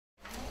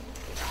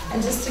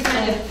And just to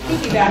kind of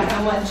piggyback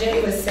on what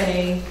Jay was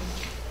saying,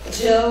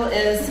 Jill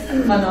is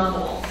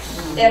phenomenal.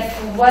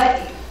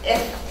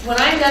 When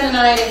I'm done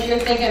tonight, if you're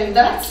thinking,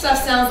 that stuff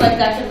sounds like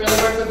that could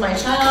really work with my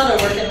child or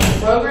work in the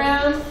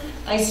program,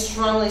 I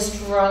strongly,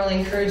 strongly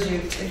encourage you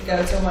to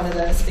go to one of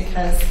those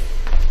because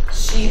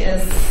she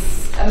is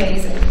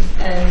amazing.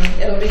 And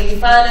it'll be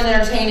fun and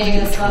entertaining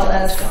as well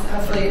as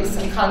hopefully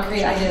some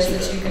concrete ideas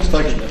that you can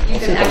actually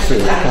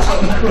do.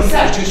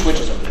 There's 2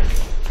 switches over there.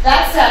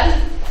 That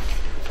said,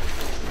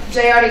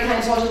 Jay already kind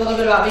of told you a little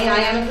bit about me. I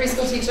am a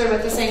preschool teacher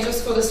with the St. Joe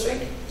School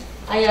District.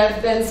 I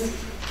have been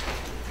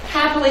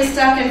happily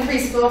stuck in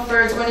preschool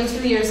for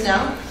 22 years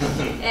now.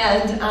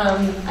 And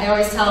I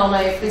always tell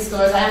my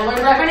preschoolers, I haven't learned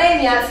to write my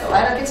name yet, so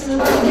I don't get to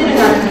move on to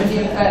kindergarten with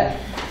you. But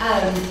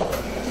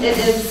it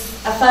is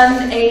a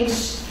fun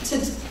age to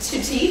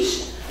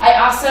teach. I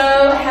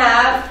also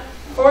have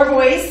 4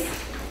 boys.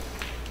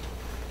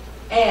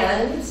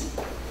 And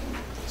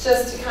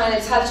just to kind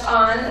of touch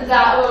on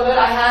that a little bit,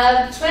 I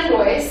have twin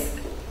boys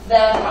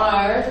that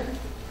are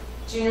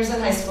juniors in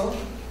high school.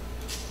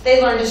 They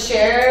learned to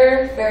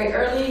share very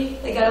early.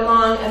 They got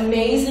along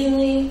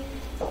amazingly.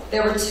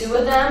 There were 2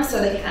 of them, so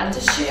they had to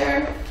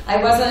share. I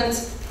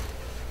wasn't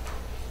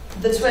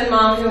the twin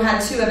mom who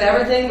had 2 of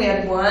everything. We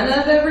had 1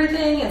 of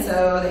everything, and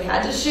so they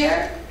had to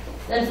share.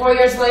 Then 4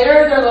 years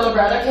later, their little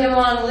brother came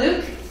along,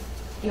 Luke.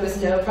 He was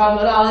no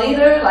problem at all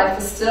either. Life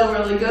was still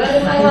really good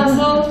in my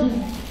household.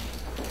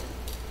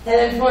 And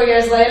then 4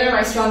 years later,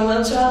 my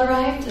strong-willed child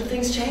arrived, and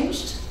things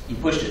changed. You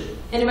pushed it.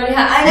 Anybody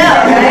have? I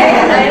know,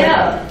 right? I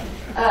know.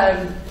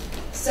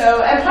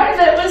 And part of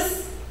it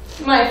was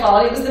my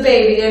fault. He was the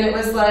baby, and it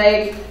was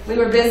like we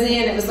were busy,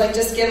 and it was like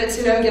just give it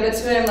to him,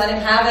 let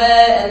him have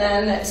it. And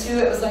then at 2,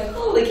 it was like,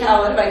 holy cow,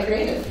 what have I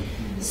created?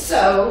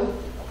 So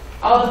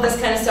all of this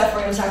kind of stuff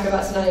we're going to talk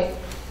about tonight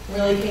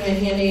really came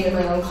in handy in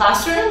my own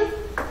classroom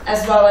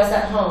as well as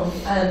at home.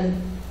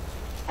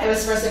 I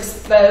was first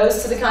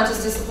exposed to the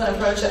conscious discipline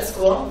approach at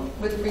school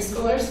with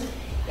preschoolers,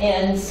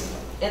 and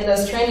in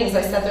those trainings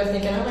I sat there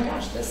thinking, oh my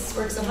gosh, this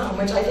works at home,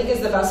 which I think is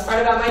the best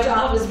part about my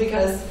job, is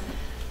because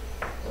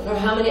I don't know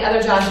how many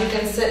other jobs you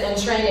can sit in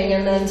training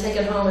and then take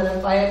it home and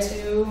apply it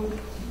to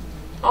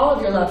all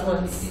of your loved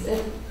ones.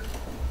 It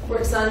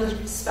works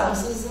on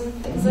spouses and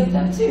things like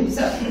that too.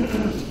 So,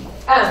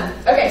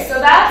 okay, so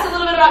that's a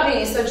little bit about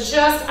me. So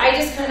I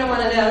just kind of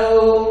want to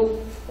know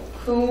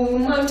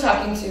whom I'm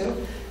talking to.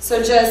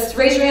 So just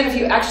raise your hand if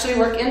you actually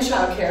work in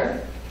childcare.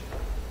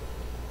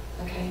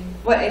 Okay.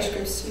 What age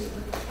groups do you work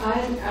with?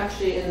 I'm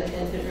actually in the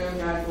infant room.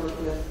 I work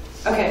with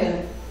 5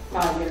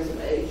 years of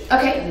age.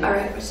 Okay. All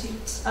right.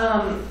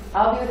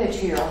 I'll be with a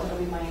 2-year-old. It'll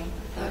be my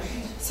first.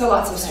 Okay. So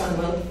lots of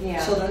strong-willed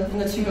children in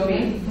the 2-year-old.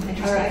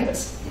 All right.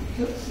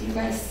 You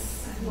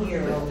guys?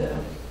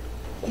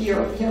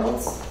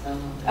 Year-olds.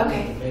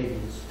 Okay.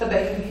 The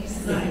babies.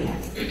 Okay.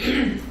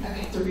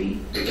 3,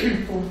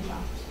 4, 5.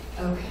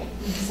 Okay,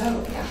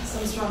 so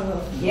some strong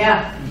little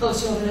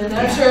children in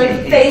there. I'm sure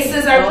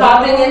faces are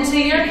popping into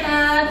your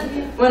head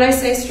when I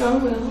say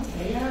strong-willed.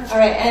 All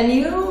right, and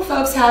you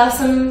folks have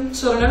some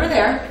children over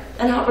there.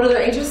 And what are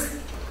their ages?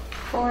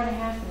 4 and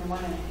 1/2 and 1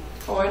 1/2.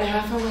 4 and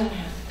 1/2 and 1 1/2.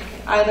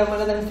 Okay, either one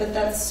of them fit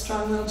that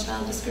strong-willed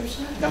child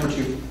description? Number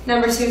 2.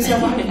 Number 2 so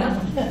far?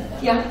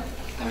 Yeah.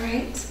 All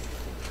right.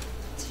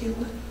 2.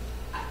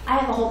 I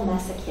have a whole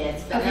mess of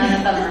kids, but none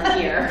of them are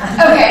here.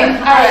 Okay,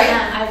 all right. I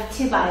have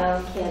 2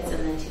 bio kids and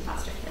then 2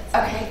 foster kids.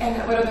 Okay, and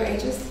what are their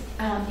ages?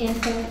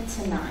 Infant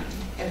to 9.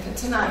 Infant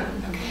to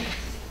 9. Okay.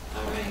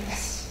 All right.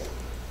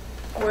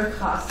 We're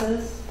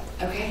CASAs,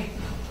 Okay.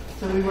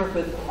 so we work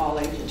with all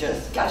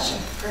ages. Gotcha.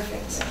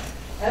 Perfect.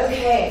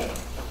 Okay.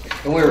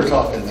 And we were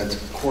talking, that's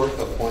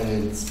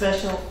court-appointed.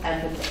 Special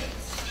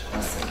advocates.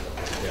 Awesome.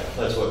 Yeah,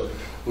 that's what,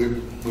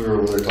 we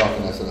were over there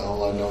talking, I said,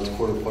 all I know is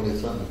court-appointed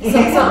something.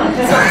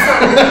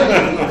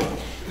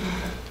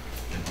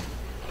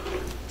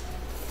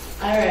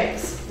 All right.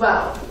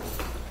 Well,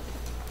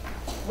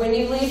 when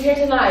you leave here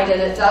tonight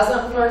and it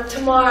doesn't work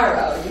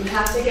tomorrow, you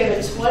have to give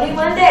it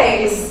 21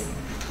 days.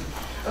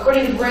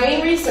 According to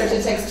brain research,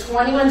 it takes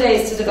 21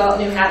 days to develop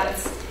new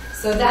habits.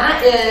 So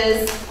that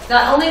is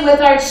not only with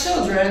our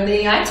children,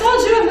 I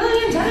told you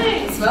 1,000,000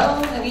 times.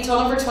 Well, have you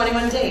told them for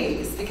 21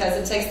 days because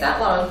it takes that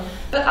long.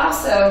 But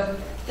also,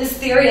 this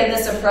theory and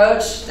this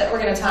approach that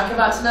we're going to talk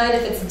about tonight,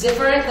 if it's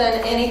different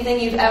than anything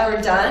you've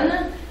ever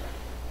done,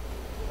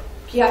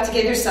 you have to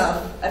give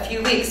yourself a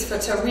few weeks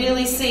to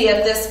really see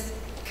if this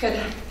could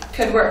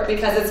work,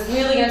 because it's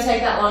really going to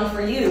take that long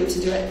for you to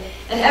do it.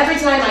 And every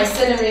time I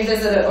sit and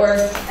revisit it, or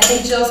I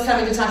think Jill's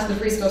coming to talk to the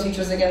preschool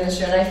teachers again this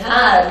year, and I've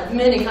had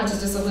many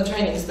conscious discipline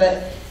trainings,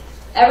 but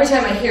every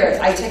time I hear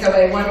it, I take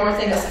away one more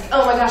thing that's like,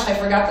 oh my gosh, I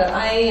forgot that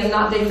I am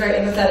not being very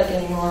empathetic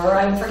anymore, or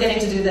I'm forgetting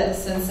to do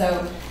this. And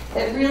so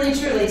it really,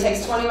 truly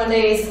takes 21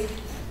 days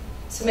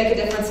to make a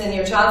difference in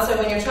your child. So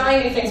when you're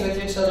trying new things with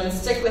your children,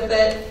 stick with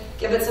it,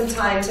 give it some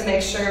time to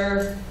make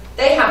sure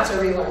they have to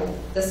relearn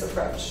this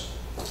approach.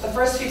 The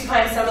first few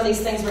times some of these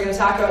things we're going to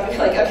talk about,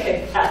 you're like,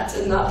 okay, that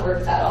did not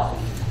work at all.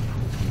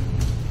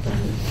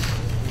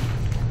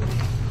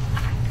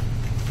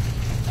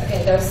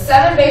 Okay, there's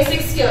 7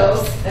 basic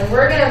skills, and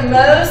we're going to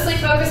mostly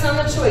focus on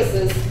the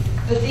choices,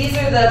 but these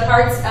are the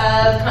parts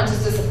of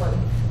conscious discipline.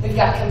 We've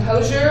got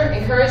composure,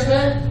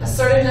 encouragement,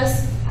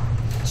 assertiveness,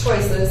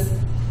 choices,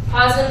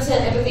 positive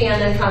intent, empathy,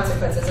 and then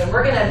consequences. And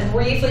we're going to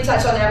briefly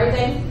touch on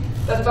everything,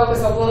 but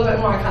focus a little bit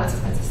more on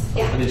consequences.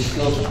 Yeah? Are these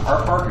skills on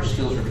our part or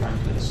skills we're trying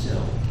to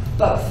instill?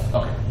 Both.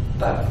 Okay.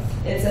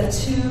 Both. It's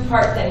a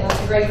 2-part thing. That's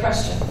a great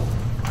question.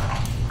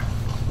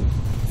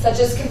 Such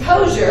as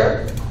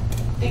composure,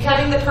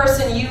 becoming the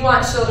person you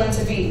want children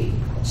to be.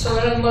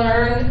 Children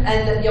learn,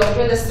 and you'll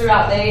hear this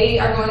throughout, they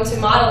are going to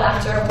model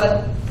after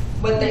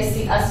what they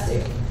see us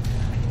do.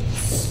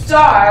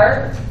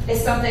 STAR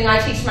is something I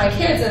teach my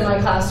kids in my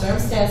classroom,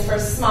 stands for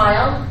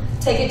smile,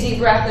 take a deep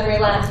breath, and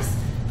relax.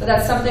 But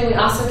that's something we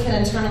also can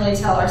internally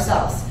tell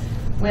ourselves.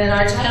 When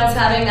our child's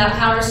having that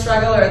power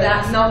struggle or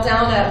that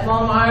meltdown at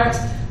Walmart,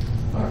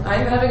 or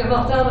I'm having a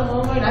meltdown at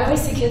Walmart, I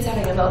always see kids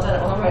having a meltdown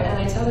at Walmart, and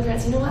I tell the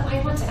parents, you know what,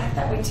 I want to act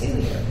that way too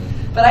here.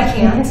 But I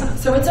can't,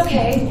 so it's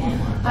okay.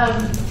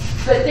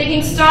 But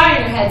thinking STAR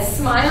in your head,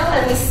 smile,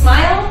 and we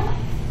smile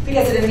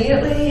because it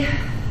immediately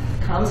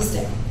calms us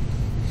down.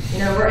 You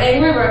know, we're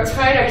angry, we're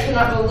uptight, I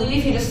cannot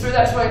believe he just threw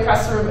that toy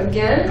across the room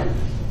again.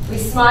 We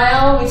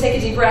smile, we take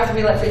a deep breath, and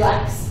we let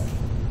relax.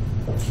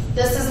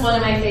 This is one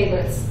of my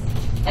favorites.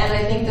 And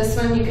I think this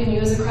one you can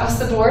use across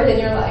the board in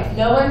your life.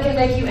 No one can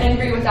make you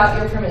angry without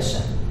your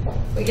permission.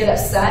 We get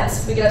upset.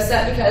 We get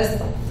upset because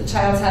the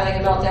child's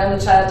having a meltdown,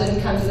 the child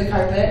didn't come to the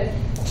carpet,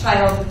 the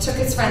child took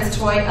his friend's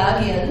toy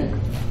again.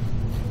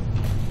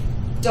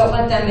 Don't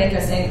let them make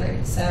us angry.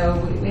 So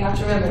we have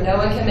to remember, no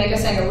one can make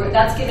us angry.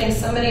 That's giving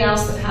somebody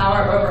else the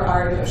power over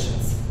our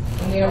emotions,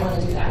 and we don't want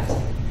to do that.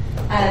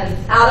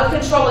 Out of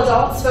control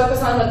adults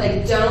focus on what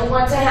they don't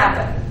want to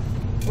happen.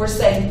 We're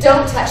saying,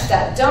 don't touch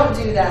that, don't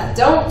do that,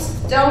 don't.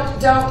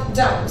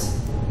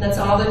 And that's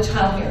all the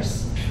child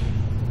hears.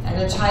 And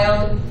the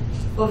child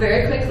will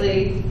very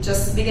quickly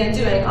just begin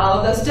doing all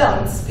of those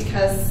don'ts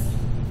because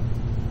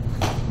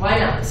why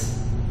not?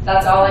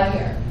 That's all I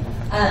hear.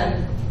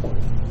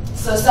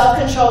 So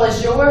self-control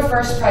is your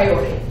first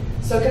priority.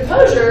 So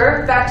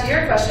composure, back to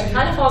your question,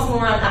 kind of falls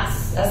more on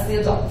us as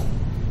the adult.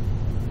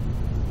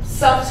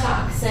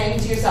 Self-talk, saying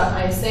to yourself,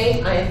 I am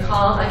safe, I am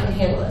calm, I can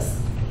handle this.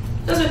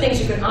 Those are things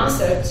you can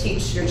also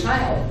teach your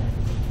child,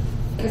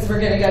 because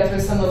we're going to go through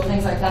some little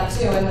things like that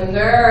too. And when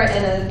they're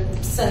in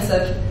a sense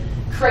of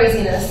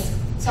craziness,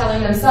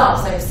 telling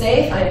themselves, I'm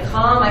safe, I am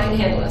calm, I can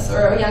handle this.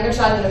 Or a younger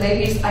child,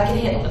 maybe I can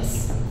handle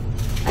this.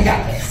 I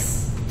got this.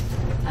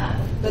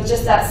 But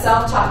just that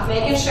self-talk,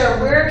 making sure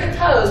we're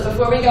composed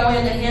before we go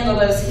in to handle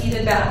those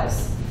heated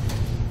battles.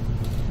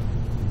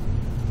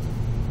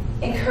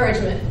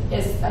 Encouragement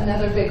is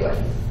another big one.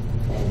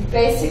 And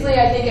basically,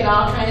 I think it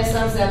all kind of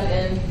sums up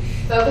in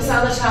focus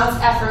on the child's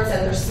efforts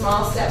and their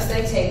small steps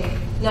they take,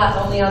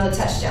 not only on the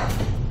touchdown.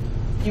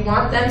 You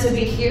want them to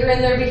be here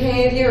in their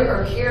behavior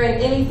or here in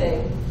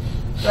anything,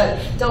 but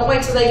don't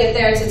wait till they get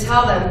there to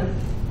tell them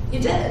you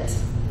did it.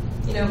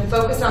 You know,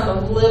 focus on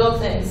the little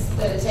things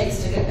that it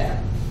takes to get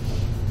there.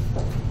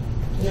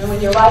 You know,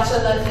 when you're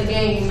watching the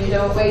game, you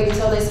don't wait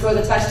until they score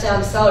the touchdown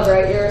to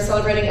celebrate. You're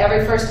celebrating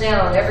every first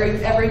down,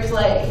 every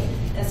play.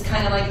 And it's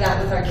kind of like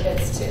that with our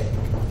kids too.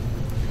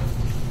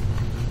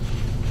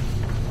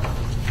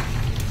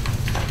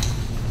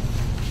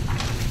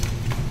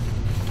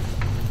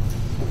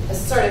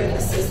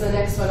 Assertiveness is the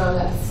next one on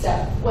that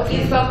step. What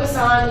you focus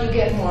on, you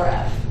get more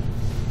of.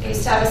 I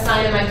used to have a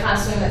sign in my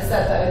classroom that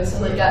said that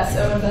until it got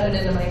so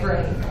embedded into my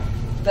brain.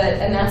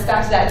 And that's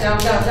back to that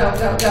don't.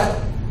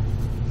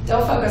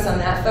 Don't focus on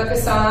that.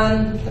 Focus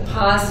on the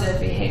positive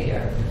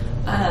behavior.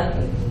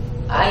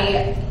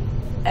 I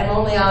am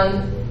only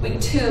on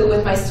week 2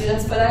 with my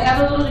students, but I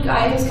have a little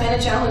guy who's kind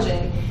of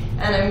challenging.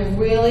 And I'm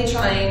really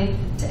trying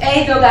to,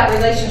 A, build that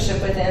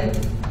relationship with him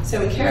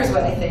so he cares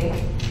what I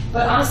think,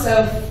 but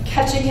also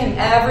catching him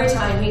every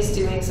time he's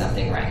doing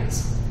something right.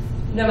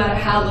 No matter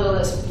how little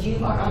it is,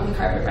 you are on the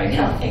carpet right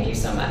now. Thank you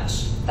so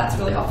much. That's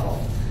really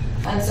helpful.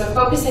 And so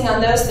focusing on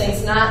those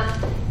things, not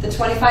the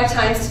 25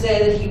 times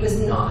today that he was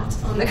not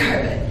on the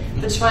carpet,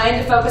 but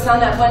trying to focus on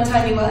that one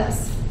time he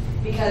was.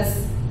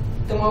 Because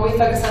the more we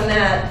focus on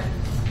that,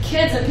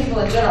 kids and people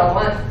in general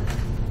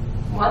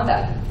want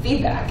that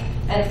feedback.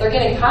 And if they're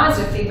getting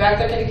positive feedback,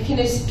 they're going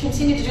to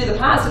continue to do the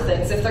positive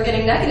things. If they're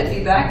getting negative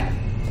feedback,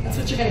 that's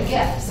what you're going to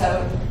get.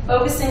 So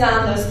focusing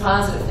on those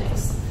positive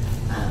things.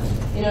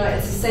 You know,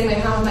 it's the same way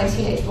how with my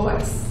teenage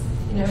boys.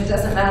 You know, it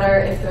doesn't matter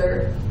if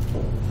they're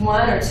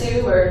 1 or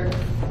 2 or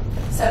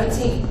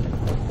 17.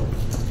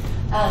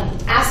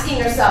 Asking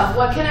yourself,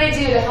 what can I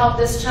do to help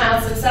this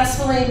child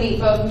successfully meet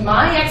both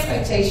my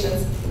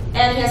expectations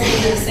and his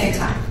needs at the same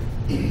time?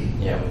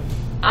 You know,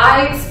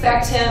 I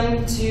expect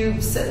him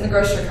to sit in the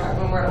grocery cart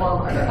when we're at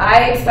Walmart, or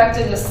I expect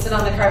him to sit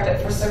on the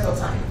carpet for circle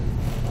time.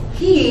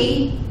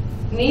 He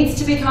needs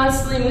to be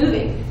constantly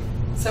moving.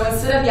 So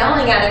instead of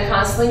yelling at him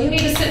constantly, you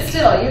need to sit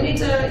still. You need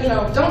to, you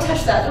know, don't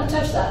touch that, don't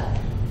touch that.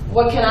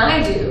 What can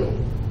I do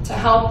to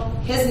help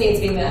his needs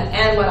be met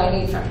and what I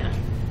need from him?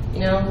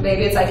 You know,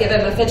 maybe it's I give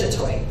him a fidget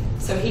toy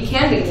so he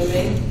can be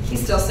moving,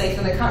 He's still safe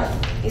in the car.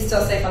 He's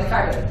still safe on the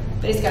carpet,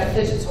 but he's got a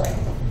fidget toy.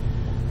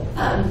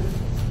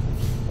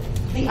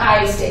 The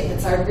I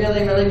statements are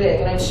really, really big,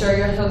 and I'm sure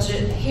you'll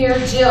hear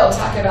Jill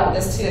talk about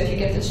this too if you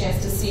get the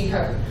chance to see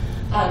her.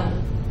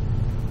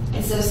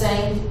 Instead of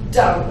saying,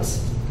 don't.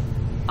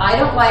 I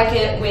don't like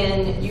it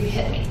when you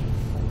hit me.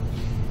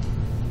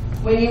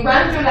 When you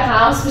run through the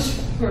house, which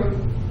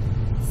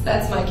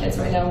that's my kids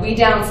right now. We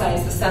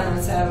downsized this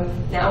summer, so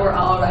now we're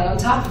all right on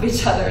top of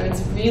each other, and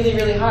it's really,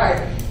 really hard.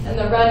 And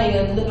the running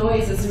and the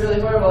noise is really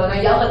horrible, and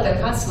I yell at them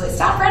constantly,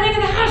 stop running in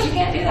the house, you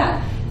can't do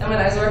that. And when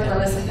I was working on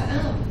this, I thought,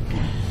 oh,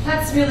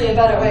 that's really a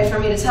better way for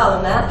me to tell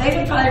them that. They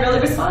would probably really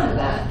respond to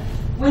that.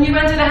 When you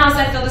run through the house,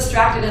 I feel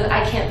distracted and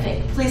I can't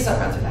think. Please don't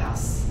run through the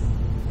house.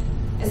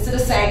 Instead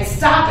of saying,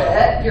 stop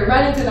it, you're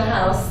running through the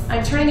house,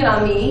 I'm turning it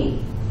on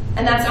me,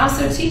 and that's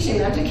also teaching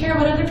them to care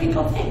what other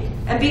people think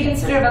and be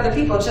considerate of other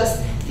people.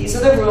 Just, these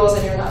are the rules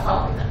and you're not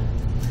following them.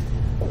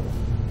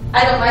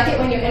 I don't like it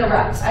when you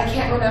interrupt. I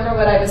can't remember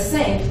what I was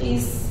saying.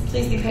 Please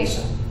be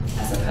patient,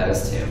 as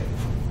opposed to,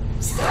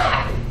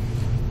 stop,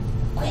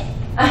 quit,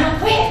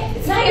 quit,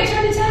 it's not your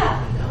turn to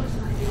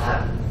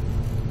tap.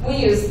 We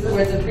use the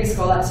words in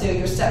preschool a lot too.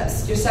 You're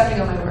stepping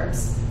on my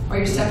words, or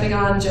you're stepping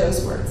on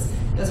Joe's words.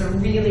 Those are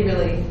really,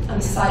 really, on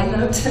a side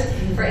note,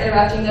 for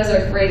interrupting, those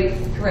are great,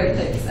 great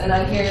things. And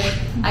I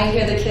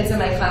hear the kids in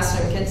my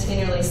classroom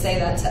continually say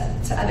that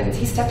to other kids.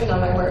 He's stepping on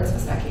my words,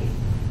 Miss Becky.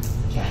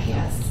 Yeah, he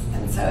has.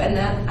 And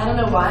that, I don't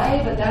know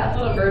why, but that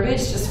little verbiage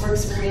just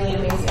works really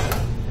amazing.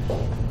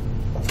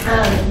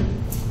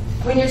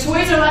 When your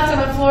toys are left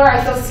on the floor,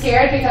 I feel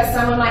scared because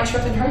someone might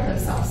trip and hurt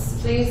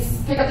themselves.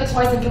 Please pick up the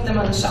toys and put them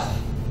on the shelf.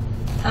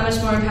 How much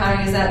more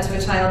empowering is that to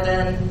a child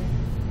than,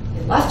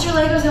 you left your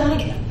Legos on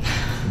again?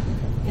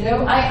 You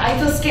know, I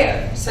feel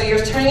scared. So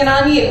you're turning it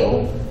on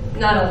you,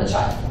 not on the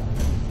child.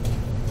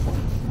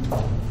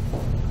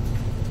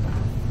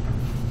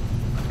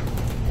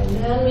 And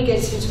then we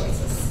get to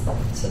choices.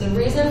 So the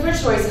reason for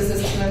choices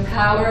is to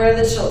empower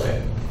the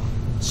children.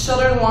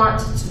 Children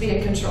want to be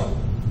in control.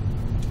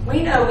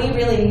 We know we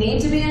really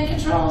need to be in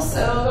control,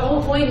 so the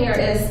whole point here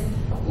is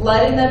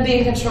letting them be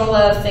in control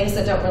of things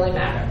that don't really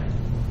matter.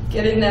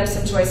 Giving them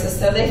some choices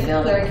so they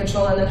feel they're in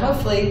control, and then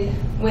hopefully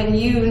when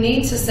you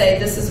need to say,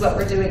 this is what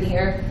we're doing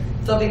here,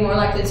 they'll be more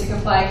likely to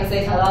comply because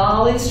they've had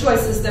all these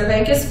choices. Their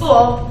bank is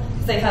full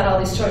because they've had all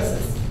these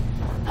choices.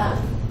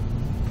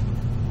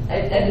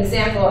 An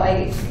example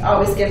I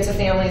always give to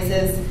families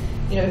is,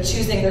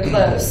 choosing their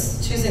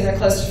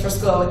clothes for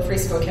school with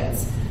preschool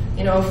kids.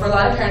 For a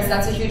lot of parents,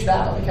 that's a huge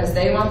battle because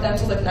they want them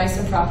to look nice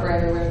and proper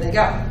everywhere they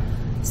go.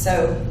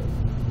 So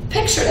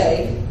picture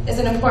day is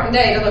an important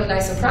day to look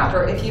nice and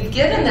proper. If you've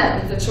given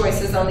them the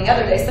choices on the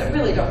other days that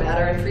really don't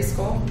matter in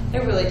preschool, it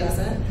really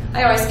doesn't.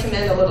 I always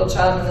commend a little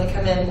child when they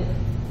come in.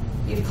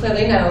 You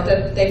clearly know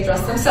that they've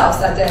dressed themselves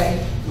that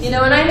day. And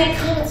I make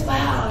comments,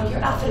 wow,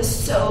 your outfit is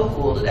so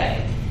cool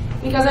today.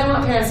 Because I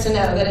want parents to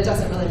know that it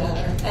doesn't really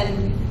matter.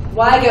 And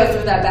why go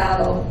through that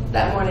battle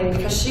that morning?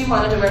 Because she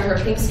wanted to wear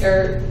her pink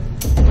skirt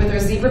with her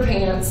zebra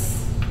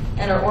pants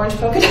and her orange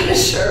polka dot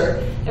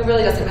shirt. It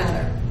really doesn't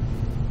matter.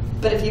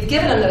 But if you've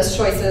given them those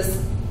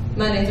choices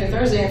Monday through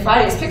Thursday and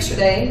Friday's picture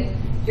day,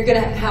 you're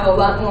going to have a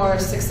lot more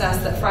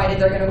success that Friday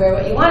they're going to wear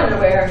what you want them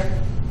to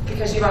wear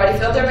because you've already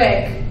filled their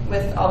bank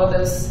with all of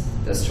those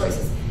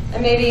choices.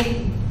 And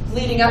maybe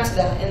leading up to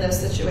that in those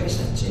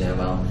situations,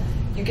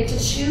 you get to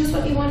choose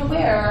what you want to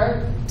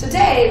wear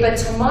today, but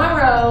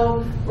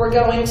tomorrow we're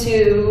going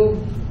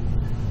to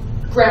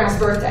Grandma's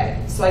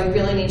birthday, so I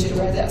really need you to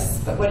wear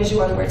this. But what did you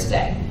want to wear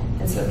today?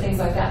 And so things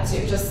like that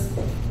too. Just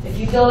if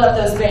you build up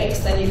those banks,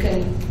 then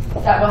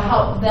that will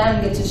help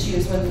them get to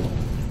choose when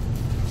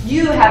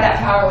you have that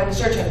power when it's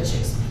your turn to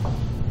choose.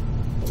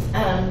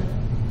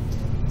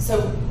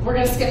 So we're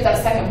going to skip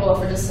that second bullet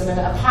for just a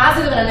minute. A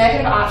positive and a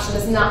negative option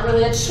is not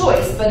really a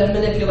choice, but a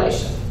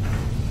manipulation.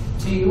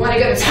 Do you want to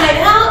go to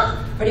timeout,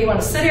 or do you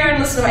want to sit here and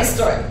listen to my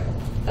story?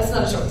 That's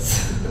not a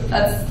choice.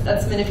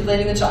 That's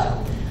manipulating the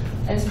child.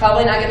 And it's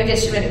probably not going to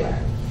get you anywhere.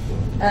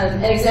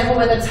 An example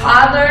with a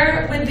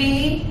toddler would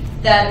be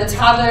that the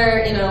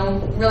toddler,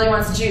 really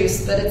wants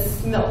juice, but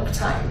it's milk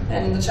time,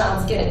 and the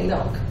child's getting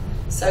milk.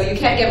 So you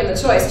can't give them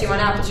the choice, do you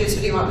want apple juice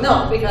or do you want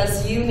milk?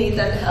 Because you need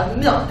them to have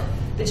milk.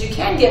 But you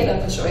can give them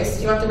the choice,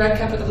 do you want the red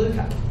cup or the blue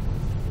cup?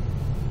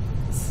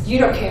 You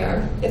don't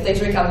care if they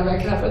drink out of the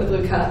red cup or the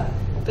blue cup.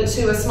 But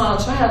to a small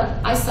child,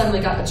 I suddenly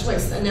got the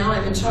choice, and now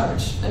I'm in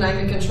charge, and I'm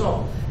in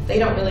control. They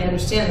don't really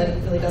understand that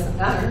it really doesn't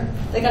matter.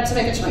 They got to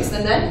make a choice,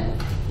 and then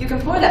you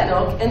can pour that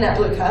milk in that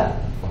blue cup,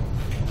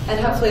 and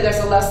hopefully there's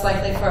a less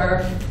likely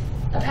for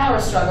a power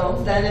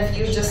struggle than if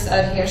you just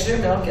said, here's your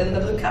milk in the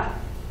blue cup.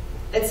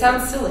 It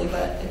sounds silly,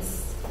 but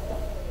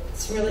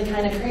it's really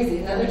kind of crazy.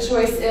 Another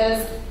choice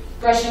is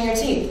brushing your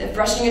teeth. If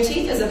brushing your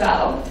teeth is a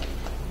battle,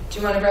 do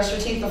you want to brush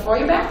your teeth before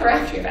your bath or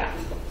after your bath?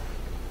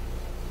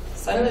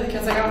 Suddenly the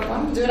kids are going, well,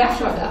 I'm going to do it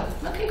after my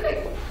bath. Okay,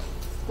 great.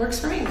 Works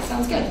for me.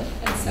 Sounds good.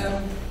 And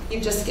so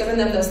you've just given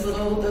them those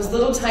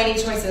little tiny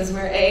choices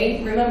where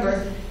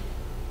remember,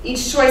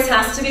 each choice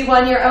has to be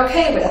one you're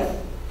okay with.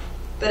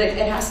 but it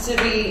has to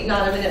be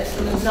not a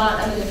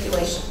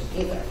manipulation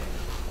either.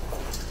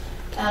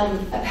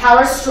 A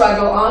power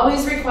struggle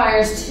always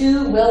requires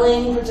 2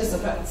 willing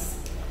participants.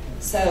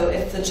 So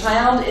if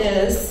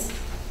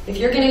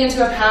you're getting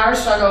into a power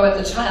struggle with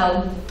the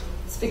child,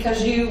 it's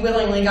because you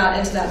willingly got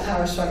into that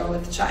power struggle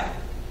with the child.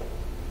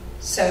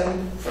 So,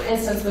 for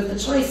instance, with the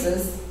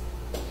choices,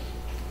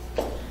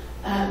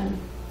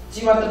 do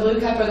you want the blue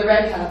cup or the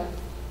red cup?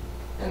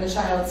 And the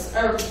child's,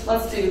 or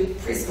let's do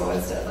preschool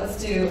instead.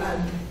 Let's do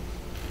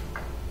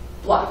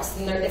blocks.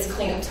 And it's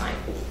cleanup time.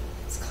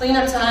 It's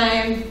cleanup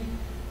time.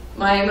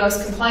 My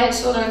most compliant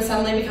children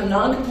suddenly become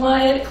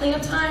non-compliant at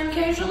cleanup time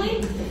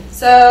occasionally.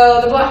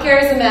 So the block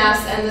area is a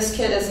mess, and this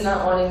kid is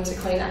not wanting to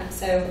clean up.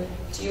 So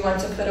do you want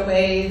to put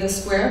away the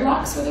square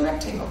blocks or the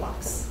rectangle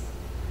blocks?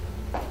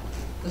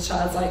 The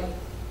child's like,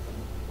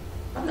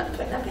 I'm not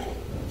putting that in.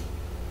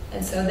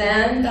 And so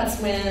then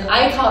that's when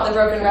I call it the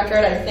broken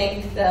record. I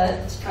think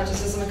that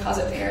consciousness calls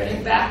it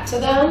parroting back to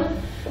them.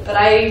 But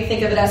I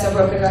think of it as a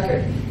broken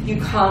record. You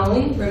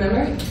calmly,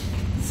 remember,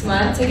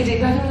 smile, take a deep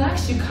breath and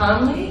relax. You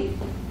calmly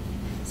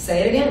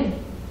say it again.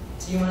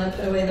 Do you want to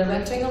put away the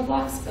rectangle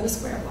blocks or the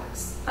square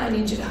blocks? I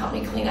need you to help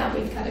me clean out.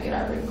 We've got to get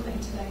our room clean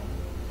today.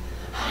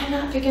 I'm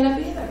not picking up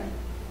either.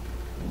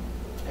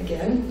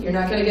 Again, you're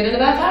not going to get into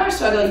that power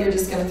struggle. You're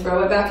just going to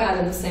throw it back out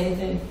in the same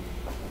thing.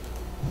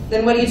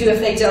 Then what do you do if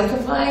they don't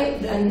comply?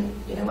 Then,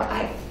 you know what,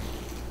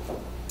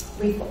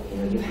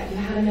 you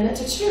had a minute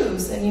to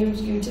choose, and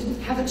you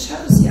haven't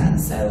chose yet,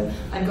 so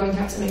I'm going to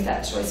have to make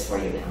that choice for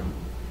you now.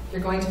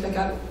 You're going to pick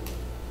up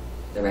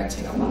the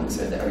rectangle box,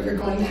 or you're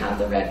going to have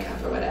the red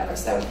cup, or whatever.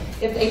 So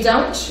if they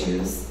don't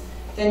choose,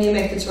 then you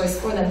make the choice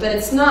for them. But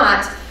it's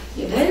not,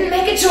 you didn't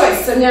make a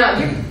choice, so now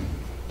you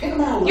Pick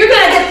them all up. you're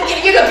gonna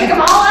pick them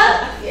all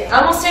up. Yeah.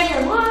 I'm gonna stand here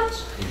and watch.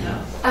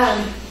 No.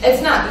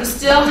 It's not. You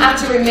still have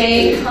to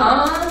remain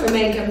calm,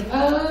 remain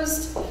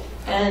composed,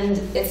 and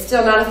it's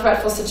still not a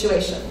threatful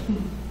situation.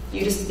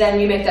 Then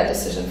you make that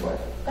decision for them.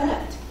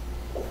 But,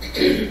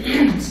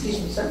 excuse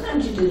me,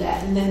 sometimes you do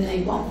that and then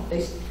they won't.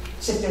 They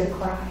sit there and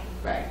cry.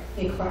 Right.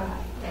 They cry.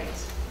 Right.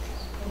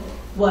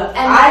 What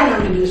I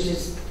normally do is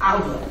just,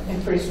 I'll do it,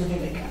 and pretty soon here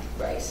they come.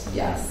 Right.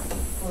 Yes.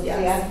 Well, Yes.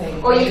 see, I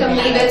think- Or you can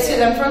leave it to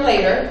them for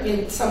later.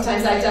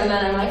 Sometimes I've done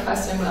that in my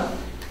classroom. Well,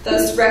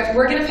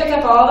 we're going to pick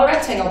up all the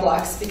rectangle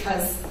blocks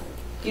because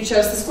you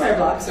chose the square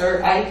blocks,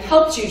 or I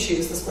helped you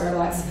choose the square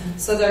blocks,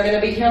 so they're going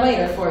to be here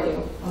later for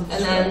you.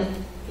 And then,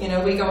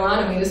 we go on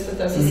and we just put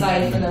those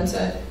aside for them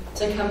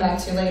to come back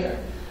to later.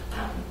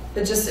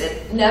 But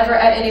never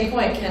at any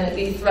point can it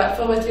be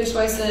threatful with your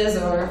choices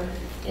or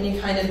any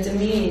kind of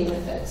demeaning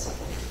with it.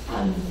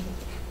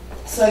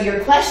 So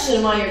your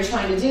question while you're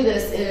trying to do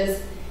this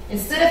is,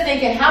 instead of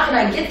thinking, how can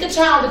I get the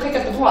child to pick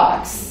up the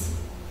blocks?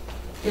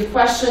 Your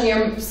question,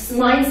 your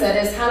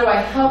mindset is, how do I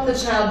help the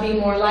child be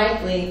more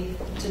likely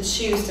to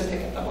choose to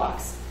pick up the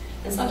blocks?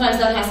 And sometimes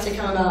that has to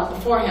come about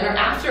beforehand or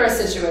after a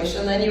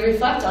situation. Then you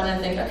reflect on it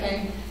and think,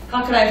 okay,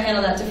 how could I have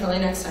handled that differently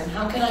next time?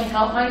 How can I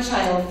help my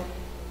child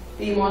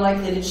be more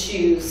likely to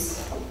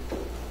choose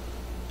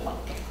blank?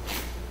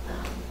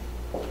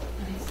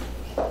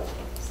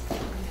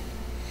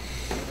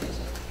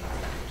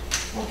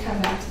 We'll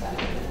come back to that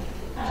in a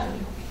minute.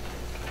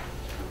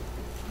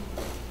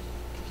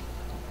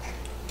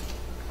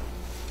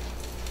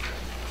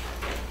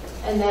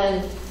 And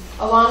then,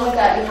 along with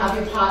that, you have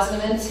your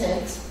positive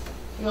intent.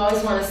 You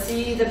always want to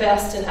see the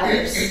best in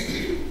others.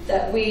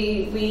 That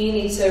we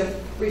need to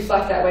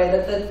reflect that way.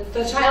 That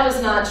the child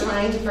is not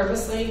trying to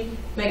purposely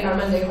make our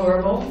Monday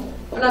horrible.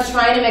 We're not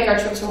trying to make our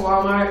trip to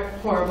Walmart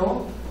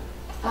horrible.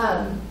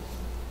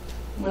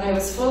 When I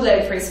was full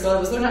day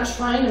preschool, they're not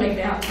trying to make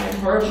the outcome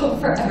horrible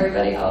for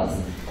everybody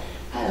else.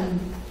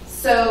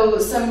 So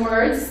some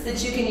words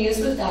that you can use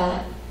with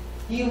that.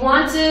 You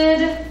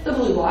wanted the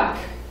blue block,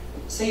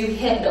 so you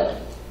hit Billy.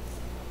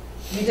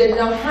 You didn't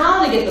know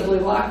how to get the blue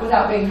block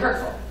without being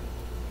hurtful.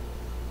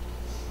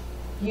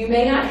 You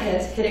may not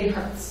hit, hitting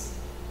hurts.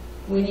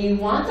 When you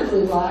want the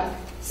blue block,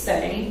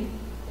 say,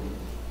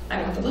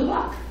 I want the blue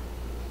block.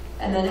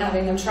 And then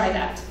having them try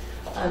that.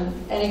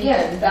 And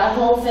again, that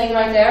whole thing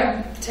right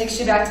there takes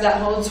you back to that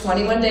whole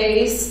 21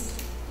 days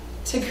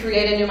to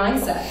create a new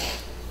mindset.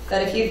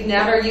 That if you've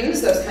never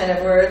used those kind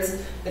of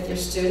words with your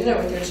student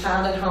or with your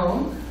child at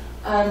home,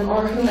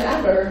 or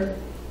whomever,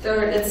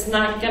 it's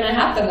not going to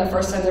happen the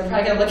first time. They're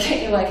probably going to look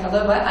at you like,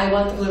 hello, what? I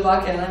want the blue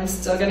block and I'm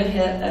still going to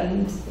hit.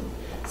 And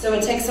so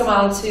it takes a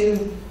while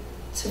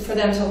for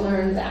them to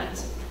learn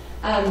that.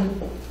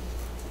 And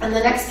the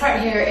next part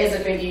here is a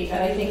biggie,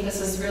 and I think this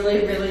is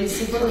really, really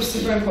super,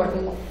 super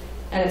important,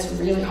 and it's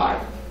really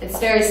hard. It's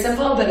very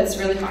simple, but it's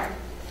really hard.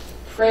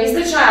 Praise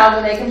the child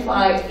when they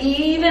comply,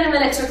 even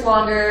when it took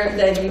longer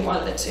than you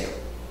wanted it to.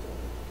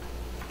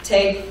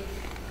 Take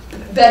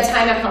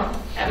bedtime at home.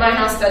 At my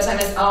house, bedtime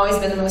has always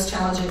been the most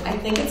challenging. I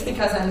think it's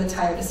because I'm the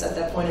tiredest at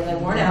that point, and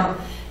I'm worn out,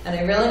 and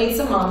I really need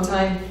some mom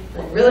time,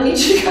 and I really need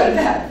you to go to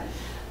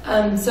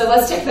bed. So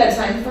let's take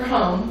bedtime for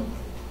home.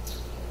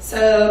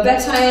 So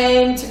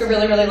bedtime took a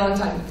really, really long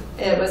time.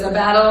 It was a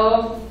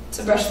battle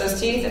to brush those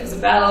teeth. It was a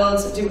battle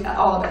to do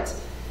all of it.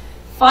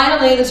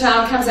 finally the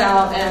child comes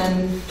out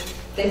and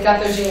they've got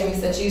their jammies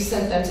that you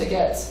sent them to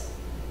get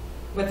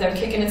with them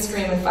kicking and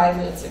screaming 5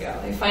 minutes ago.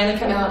 They finally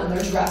come out and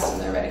they're dressed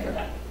and they're ready for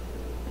bed.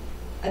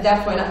 At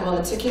that point, well,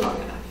 it took you long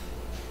enough.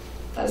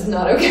 That is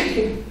not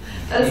okay.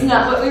 That is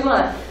not what we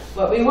want.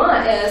 What we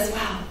want is,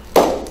 wow,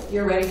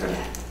 you're ready for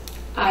bed.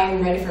 I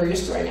am ready for your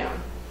story now.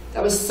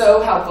 That was so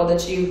helpful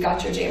that you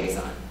got your jammies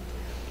on.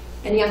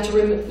 And you have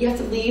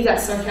to leave that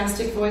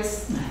sarcastic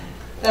voice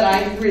that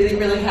I really,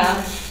 really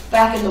have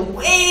back in the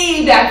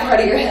way back part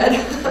of your head.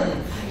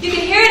 You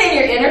can hear it in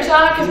your inner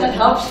talk if that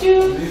helps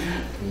you,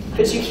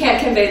 but you can't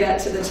convey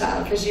that to the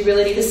child because you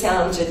really need to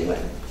sound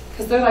genuine.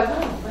 Because they're like,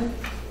 wow,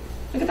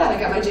 look at that, I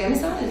got my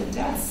jammies on and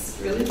Dad's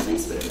really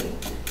pleased with me.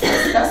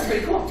 That's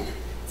pretty cool.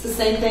 It's the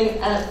same thing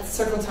at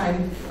circle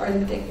time or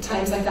in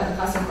times like that in the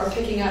classroom or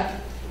picking up.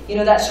 You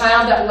know, that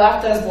child that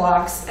left those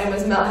blocks and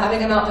was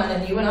having a meltdown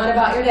and you went on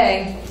about your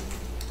day,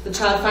 the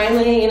child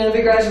finally,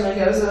 begrudgingly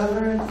goes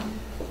over and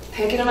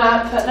picking them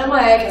up, putting them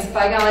away, because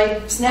by golly,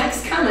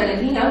 snack's coming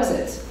and he knows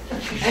it.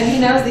 And he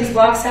knows these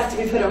blocks have to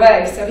be put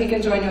away so he can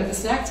join you at the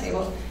snack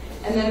table.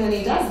 And then when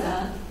he does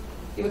that,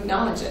 you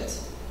acknowledge it.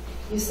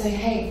 You say,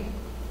 hey,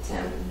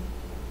 Tim,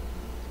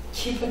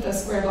 you put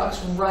those square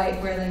blocks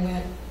right where they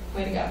went.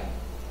 Way to go.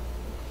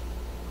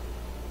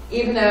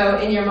 Even though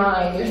in your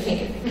mind you're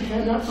thinking, I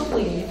cannot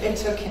believe it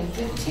took him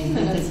 15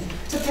 minutes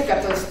to pick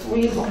up those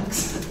 3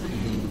 blocks.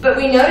 But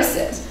we notice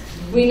it.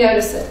 We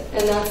notice it.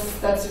 And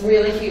that's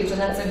really huge, and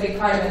that's a big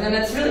part of it. And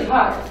it's really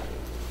hard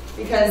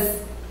because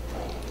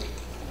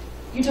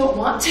you don't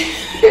want to.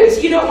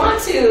 You don't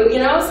want to.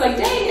 It's like,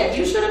 dang it,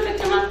 you should have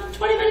picked him up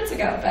 20 minutes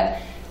ago.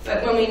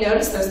 But when we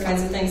notice those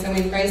kinds of things and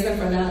we praise them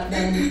for that,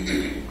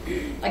 then,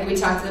 like we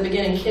talked at the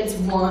beginning, kids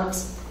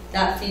want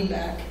that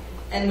feedback.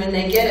 And when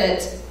they get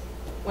it,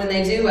 when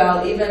they do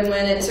well, even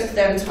when it took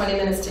them 20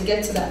 minutes to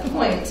get to that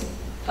point,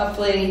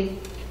 hopefully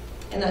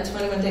in that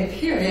 21-day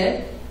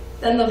period,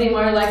 then they'll be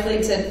more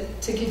likely to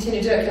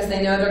continue to do it because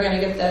they know they're going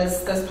to get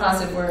those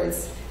positive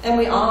words. And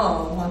we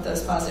all want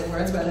those positive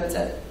words, whether it's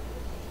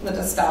with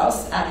a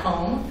spouse, at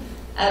home,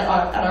 at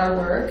our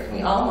work.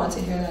 We all want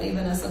to hear that,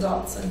 even as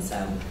adults. And so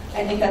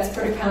I think that's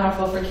pretty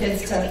powerful for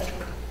kids to,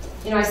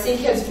 I see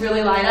kids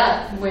really light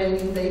up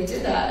when they do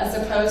that, as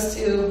opposed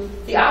to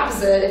the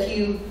opposite. If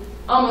you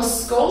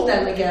almost scold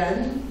them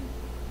again,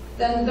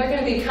 then they're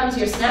going to come to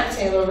your snack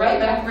table right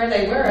back where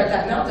they were at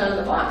that meltdown of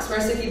the blocks.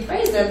 Whereas if you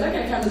praise them, they're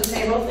going to come to the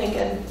table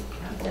thinking,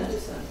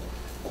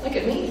 look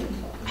at me.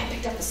 I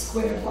picked up the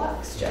square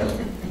blocks, Joe.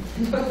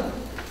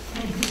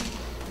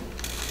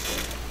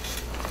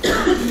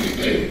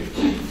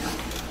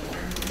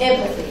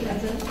 Empathy.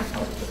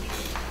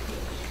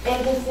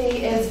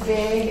 Empathy is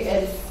big.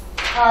 It's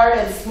hard.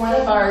 It's one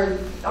of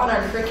on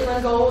our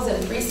curriculum goals in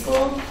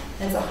preschool.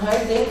 It's a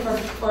hard thing for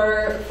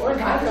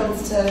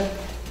 5-year-olds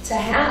to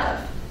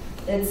have.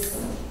 It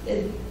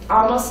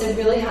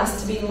really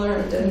has to be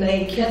learned,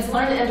 and kids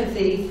learn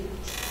empathy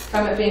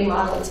from it being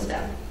modeled to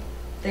them.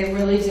 They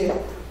really do.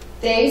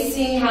 They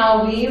see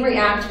how we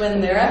react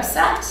when they're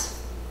upset,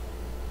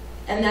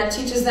 and that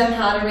teaches them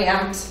how to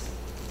react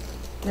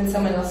when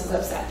someone else is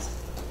upset.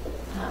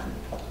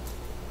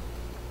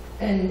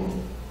 And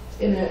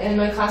in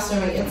my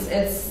classroom,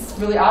 it's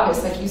really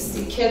obvious. Like, you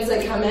see kids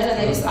that come in and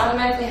they just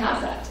automatically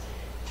have that,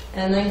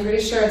 and I'm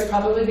pretty sure it's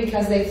probably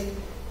because they've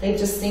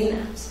just seen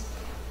that.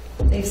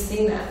 They've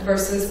seen that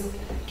versus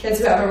kids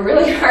who have a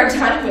really hard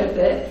time with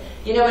it.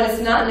 And it's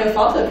not no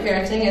fault of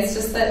parenting. It's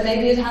just that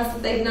maybe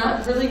they've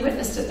not really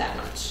witnessed it that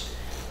much.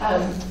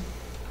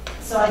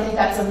 So I think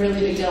that's a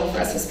really big deal for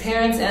us as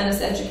parents and as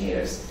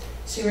educators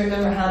to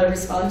remember how to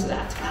respond to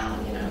that. Wow,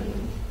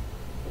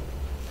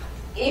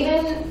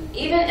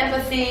 even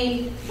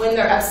empathy when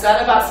they're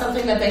upset about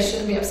something that they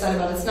shouldn't be upset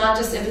about. It's not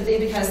just empathy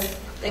because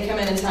they come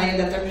in and tell you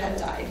that their pet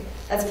died.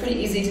 That's pretty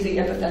easy to be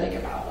empathetic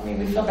about.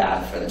 We feel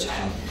bad for the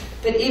child.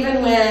 But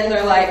even when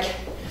they're like,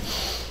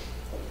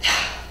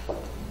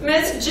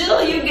 Miss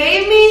Jill, you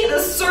gave me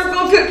the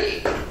circle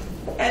cookie,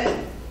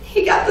 and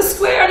he got the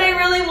square, and I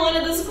really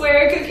wanted the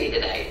square cookie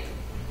today.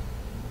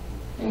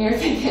 And you're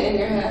thinking in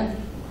your head,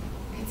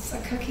 it's a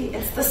cookie,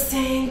 it's the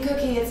same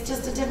cookie, it's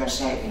just a different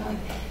shape. You're like,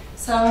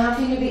 so how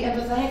can you be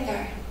empathetic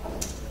there?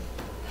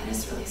 That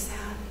is really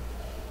sad.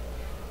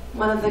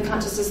 One of the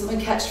conscious discipline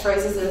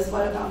catchphrases is,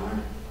 what a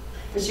bummer.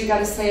 But you got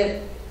to say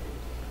it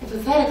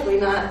empathetically,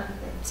 not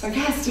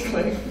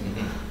sarcastically.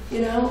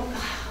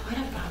 What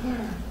a bummer.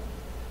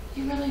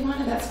 You really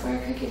wanted that square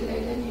cookie today,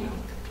 didn't you?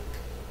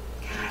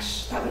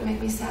 Gosh, that would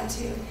make me sad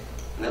too.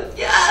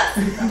 Yes!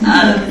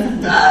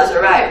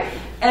 You're right.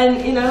 And,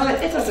 it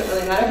doesn't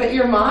really matter, but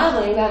you're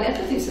modeling that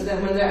empathy to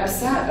them when they're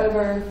upset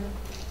over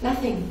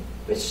nothing,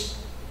 which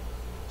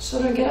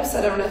children get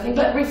upset over nothing,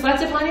 but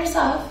reflect upon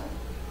yourself.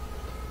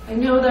 I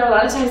know there are a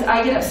lot of times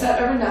I get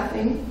upset over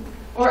nothing,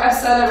 or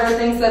upset over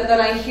things that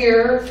I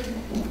hear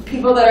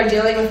people that are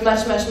dealing with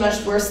much, much,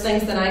 much worse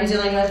things than I'm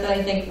dealing with, that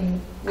I think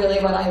really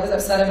what I was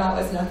upset about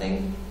was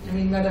nothing.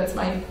 Whether it's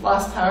my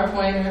lost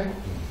PowerPoint or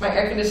my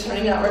air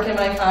conditioning not working in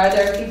my car,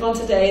 there are people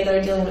today that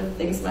are dealing with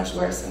things much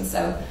worse. And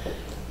so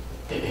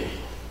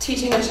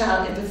teaching a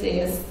child empathy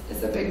is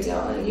a big deal,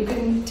 and you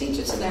can teach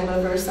it to them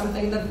over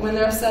something that when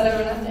they're upset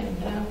over nothing,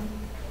 you know.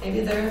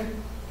 Maybe they're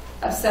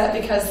upset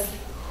because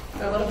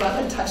their little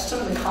brother touched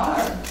them in the car.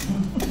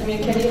 I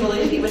mean, can you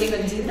believe he would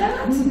even do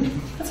that?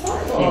 That's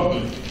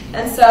horrible.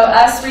 And so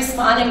us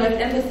responding with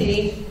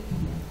empathy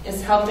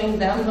is helping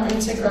them learn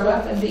to grow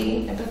up and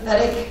be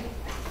empathetic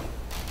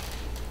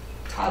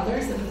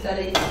toddlers,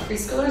 empathetic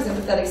preschoolers,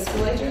 empathetic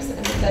school agers,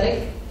 and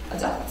empathetic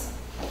adults.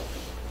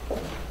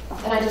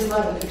 And I just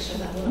love the picture of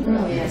that little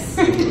girl. Yes.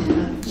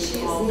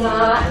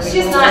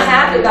 She's not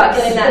happy about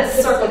getting that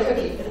circle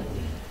cookie.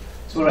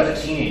 So what about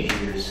the teenage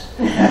years?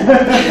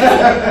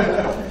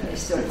 They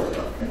still work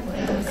up.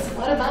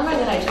 What a bummer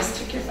that I just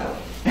took your phone.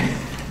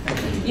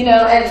 You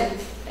know, and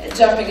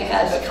jumping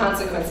ahead, but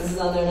consequences is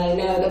on there, and I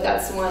know that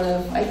that's one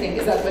of, I think,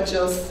 is that what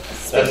Jill's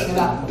speaking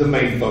about? The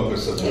main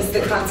focus of Is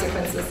the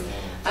consequences.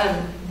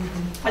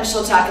 And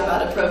she'll talk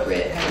about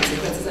appropriate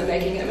consequences and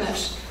making it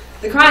mesh.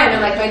 The crime,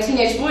 and like my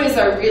teenage boys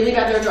are really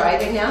bad, they're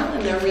driving now,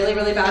 and they're really,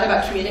 really bad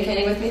about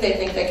communicating with me. They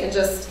think they can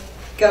just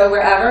go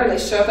wherever, and they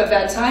show up at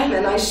bedtime,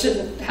 and I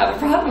shouldn't have a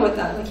problem with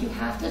that. Like, you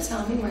have to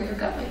tell me where you're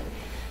going.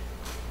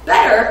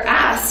 Better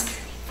ask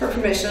for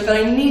permission, but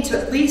I need to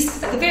at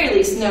least, at the very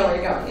least, know where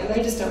you're going, and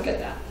they just don't get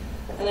that.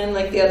 And then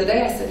like the other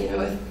day, I said, you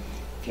know, if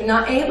you're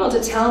not able to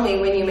tell me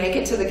when you make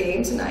it to the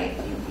game tonight,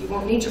 you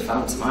won't need your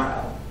phone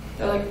tomorrow.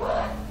 They're like,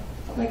 what?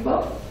 I'm like,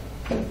 well,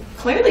 you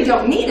clearly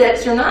don't need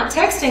it. You're not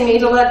texting me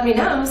to let me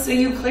know, so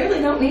you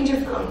clearly don't need your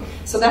phone.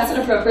 So that's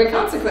an appropriate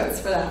consequence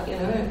for that, you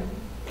know.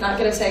 I'm not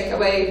going to take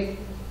away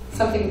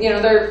something, you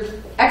know, their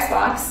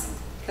Xbox,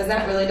 because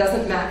that really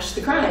doesn't match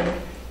the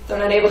crime. They're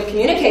not able to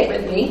communicate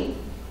with me.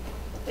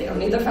 They don't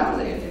need their phone.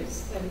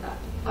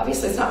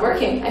 Obviously, it's not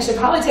working. I should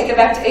probably take it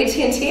back to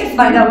AT&T and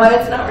find out why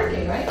it's not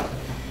working, right?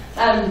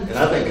 And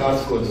I think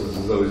consequences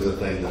is always the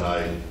thing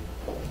that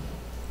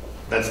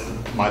that's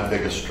my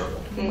biggest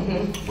struggle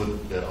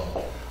with it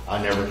all.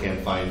 I never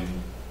can find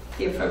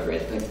the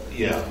appropriate thing.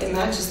 Yeah. It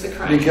matches the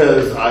crime.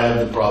 Because I have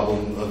the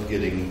problem of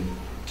getting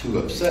too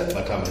upset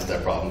by the time I hit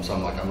that problem. So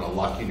I'm like, I'm going to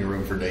lock you in your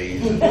room for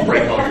days and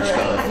break all your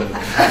stuff. And,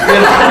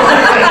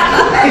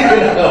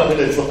 and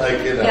it's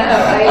like, you know,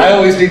 I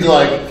always need to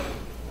like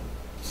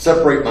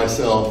separate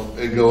myself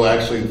and go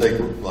actually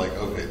think like,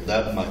 okay,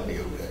 that might be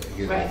okay.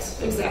 You know? Right,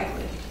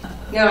 exactly.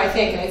 No, I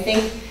think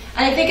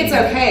it's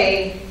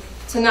okay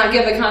to not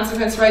give the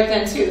consequence right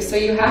then too. So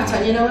you have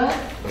to, you know what?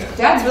 Yeah.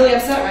 Dad's really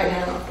upset right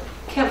now.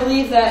 Can't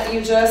believe that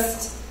you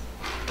just,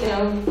 you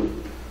know,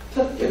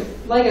 put your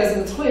Legos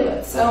in the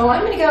toilet. So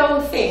I'm going to go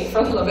think for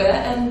a little bit,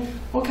 and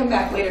we'll come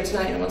back later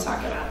tonight and we'll talk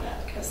about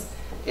that, because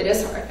it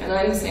is hard. And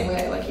I'm the same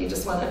way. Like, you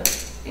just want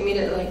to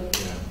immediately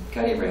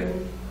go to your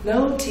room.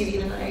 No TV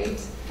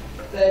tonight.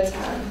 But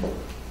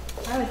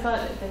I always thought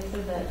that they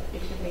said that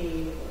it should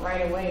be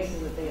right away so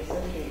that they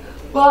associate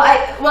with you. Well,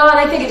 and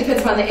I think it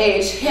depends upon the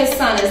age. His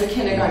son is a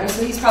kindergartner,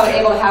 so he's probably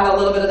able to have a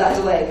little bit of that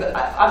delay. But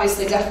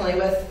obviously, definitely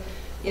with,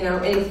 you know,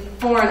 any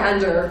 4 and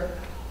under,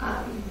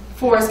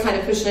 4 is kind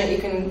of pushing it. You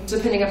can,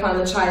 depending upon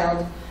the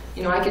child,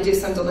 you know, I could do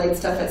some delayed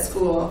stuff at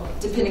school,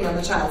 depending on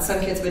the child.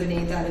 Some kids would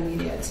need that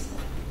immediate.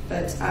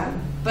 But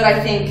I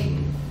think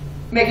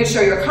making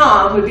sure you're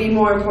calm would be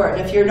more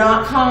important. If you're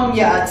not calm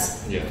yet,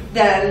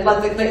 then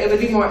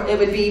it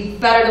would be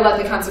better to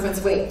let the consequence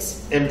wait.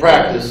 In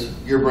practice,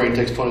 your brain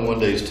takes 21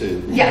 days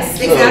too. Yes,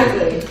 So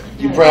exactly.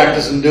 you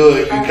practice and do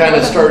it. You kind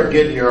of start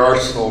getting your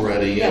arsenal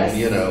ready, and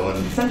you know,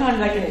 and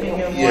Sometimes I can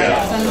think of more.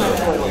 Yeah. Sometimes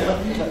I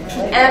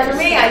don't. And for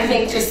me, I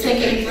think just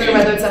thinking through,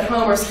 whether it's at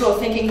home or school,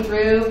 thinking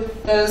through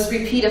those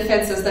repeat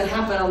offenses that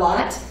happen a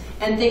lot,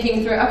 and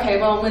thinking through, okay,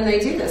 well, when they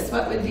do this,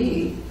 what would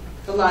be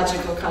the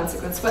logical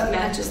consequence? What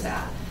matches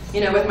that?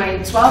 You know, with my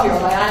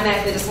 12-year-old, I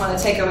automatically just want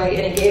to take away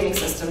any gaming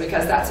system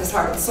because that's his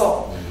heart and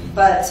soul.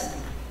 But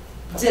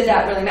did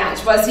that really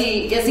match? Is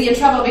he in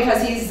trouble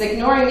because he's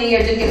ignoring me or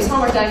didn't get his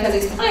homework done because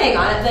he's playing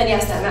on it? Then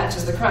yes, that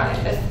matches the crime.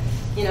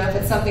 If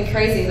it's something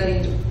crazy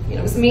that he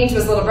was mean to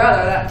his little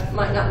brother, that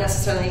might not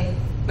necessarily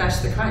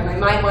match the crime. I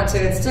might want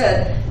to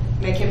instead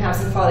make him have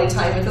some quality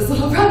time with his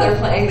little brother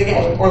playing the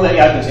game. Or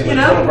let his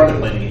little brother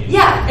play the game.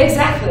 Yeah,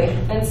 exactly.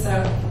 And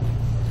so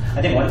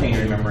I think one thing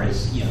to remember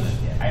is, you know,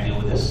 I deal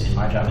with this in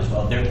my job as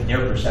well.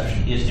 Their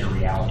perception is their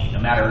reality, no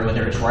matter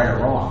whether it's right or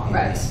wrong.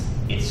 Right.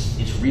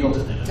 It's real to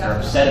them. If they're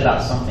upset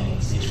about something,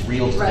 it's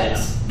real to them,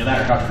 no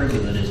matter how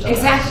trivial it is to us.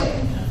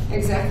 Exactly.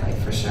 Exactly,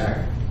 for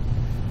sure.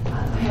 I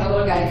had a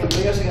little guy a couple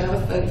years ago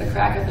with the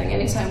cracker thing.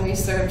 Anytime we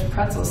served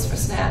pretzels for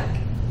snack,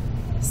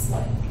 it's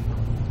like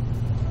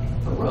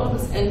the world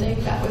was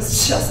ending. That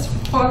was just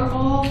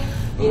horrible.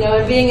 You know,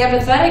 and being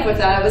empathetic with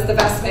that was the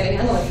best way to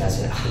handle it,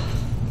 because, you know,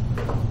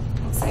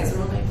 I'll say as a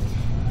roommate,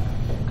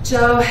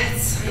 Joe,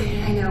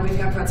 I know we've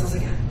got pretzels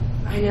again.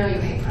 I know you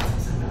hate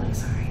pretzels. I'm really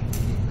sorry.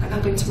 I'm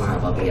hoping tomorrow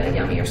will be a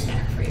yummier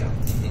snack for you.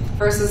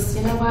 Versus,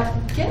 you know what?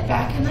 Get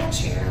back in that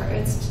chair.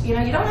 It's, you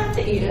know, you don't have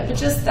to eat it, but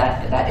just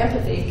that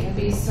empathy can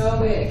be so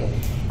big.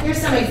 Here's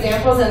some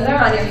examples, and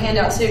they're on your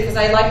handout too, because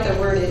I like the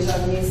wordage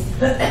on these.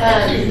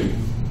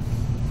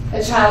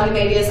 a child who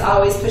maybe is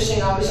always pushing,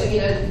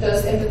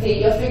 those empathy,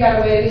 you'll figure out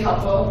a way to be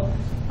helpful.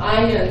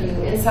 I know you.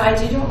 Inside,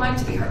 you don't like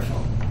to be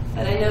hurtful.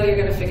 And I know you're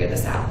going to figure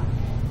this out.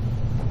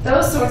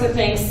 Those sorts of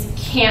things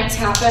can't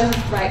happen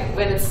right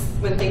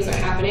when things are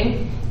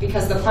happening,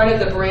 because the part of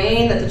the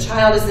brain that the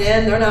child is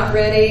in, they're not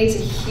ready to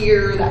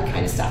hear that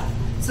kind of stuff.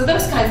 So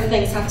those kinds of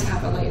things have to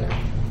happen later.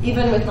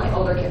 Even with my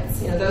older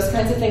kids, those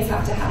kinds of things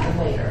have to happen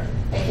later.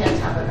 They can't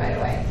happen right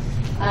away.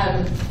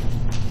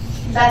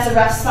 That's a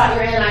rough spot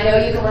you're in. I know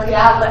you can work it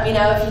out. Let me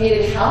know if you need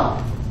any help.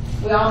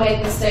 We all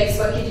make mistakes.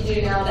 What could you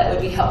do now that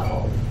would be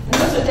helpful? And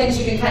those are things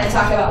you can kind of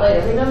talk about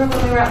later. Remember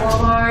when we were at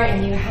Walmart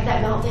and you had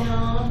that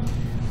meltdown?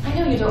 I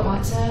know you don't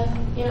want to,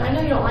 I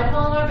know you don't like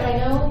Walmart, but I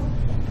know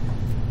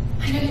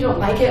you don't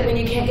like it when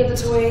you can't get the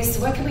toys.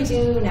 So what can we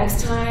do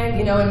next time?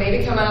 And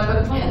maybe come up with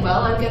a plan.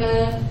 Well, I'm going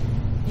to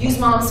use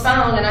Mom's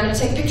phone and I'm going to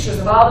take pictures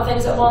of all the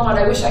things at Walmart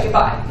I wish I could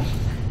buy.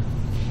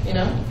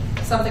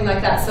 Something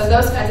like that. So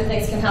those kinds of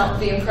things can help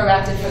being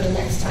proactive for the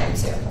next time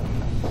too.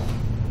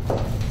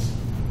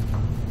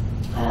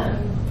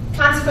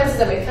 Consequences,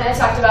 and we kind of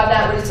talked about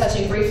that. We're just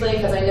touching briefly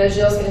because I know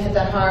Jill's going to hit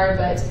that hard,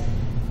 but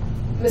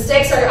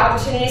mistakes are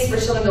opportunities for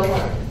children to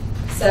learn.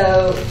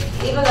 So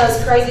even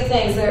those crazy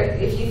things,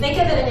 if you think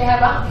of it in your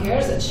head, wow,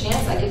 here's a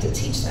chance I get to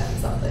teach them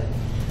something,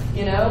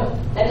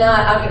 and not,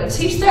 I'm going to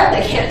teach them,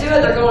 they can't do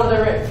it, they're going to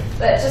the room.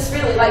 But just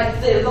really,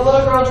 like the little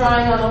girl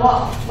drawing on the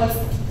wall, what's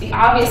the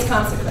obvious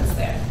consequence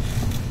there?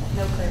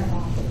 No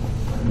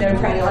crayons. No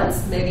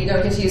crayons. Maybe you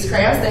don't get to use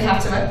crayons, they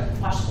have to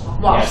Wash the wall.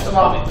 wash the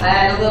wall. I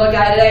had a little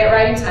guy today at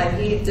writing time,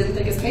 he didn't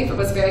think his paper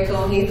was very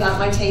cool, and he thought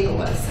my table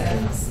was. So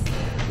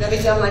no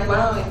big deal. I'm like,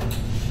 wow, it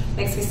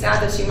makes me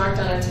sad that she marked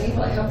on our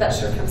table. I hope that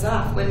sure comes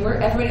off. When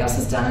everybody else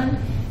is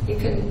done, you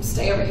can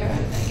stay over here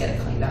and get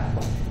it cleaned up.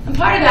 And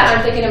part of that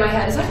I'm thinking in my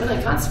head, is that really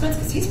a consequence?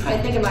 Because he's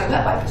probably thinking my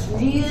wet wipe is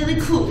really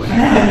cool. But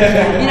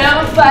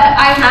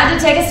I had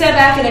to take a step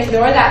back and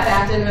ignore that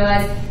fact and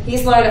realize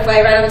he's learned if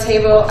I write on the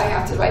table, I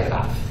have to wipe it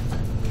off.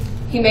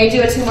 He may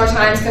do it 2 more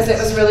times because it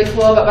was really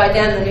cool, but by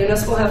then the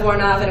newness will have worn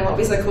off and it won't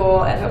be so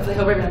cool, and hopefully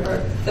he'll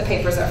remember the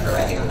papers are for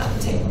writing on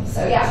that table.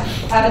 So yeah,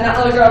 having that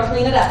little girl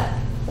clean it up.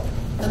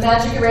 The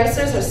magic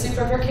erasers are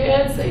super for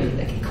kids. They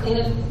can clean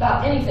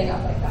about anything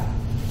up like that.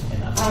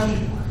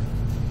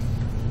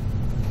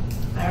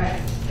 All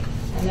right,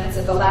 and that's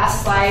it. The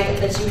last slide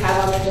that you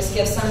have on there just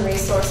gives some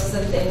resources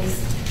and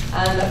things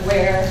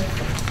where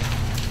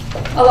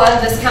a lot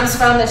of this comes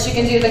from that you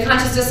can do. The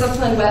Conscious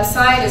Discipline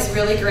website is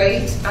really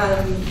great.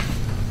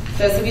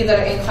 Those of you that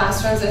are in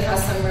classrooms, it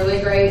has some really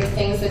great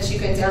things that you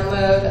can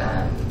download,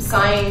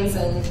 signs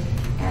and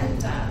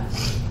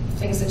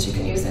things that you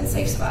can use in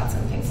safe spots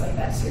and things like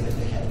that too with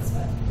your kids.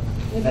 But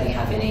anybody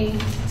have any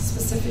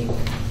specific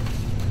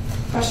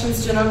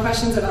questions, general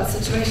questions about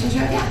situations?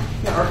 Yeah.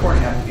 Our board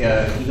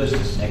he goes to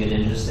this Mega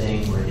Ninjas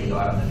thing where they go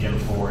out on the gym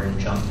floor and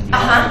jump and do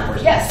all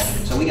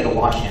yes. So we get to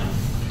watch him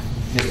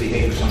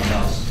misbehave for someone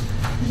else.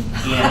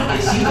 And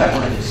it seems like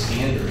one of his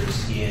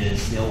standards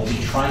is they'll be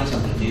trying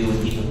something new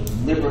and he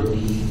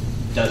deliberately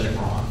does it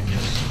wrong and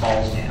just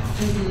falls down.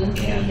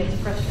 Mm-hmm. And he gets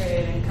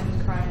frustrated and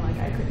comes crying like,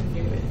 I couldn't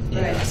do it.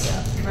 Right.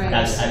 Right.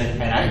 I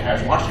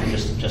was watching him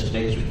just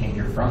today because we came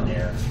here from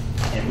there,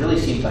 and it really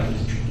seems like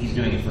he's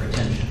doing it for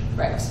attention.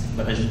 Right.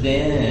 Because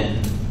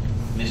then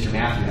Mr.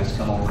 Matthew has to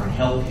come over and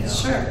help him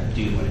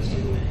do what he's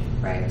doing.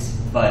 Right.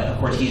 But of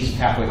course he's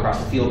halfway across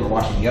the field. We're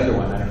watching the other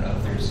one. I don't know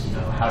if there's,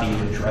 how do you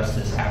address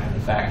this after the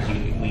fact?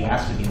 We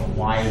asked him,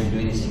 why are you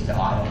doing these things? Oh,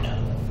 I don't know.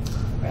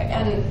 Right.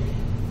 And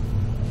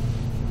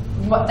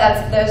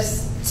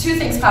there's 2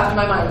 things popped in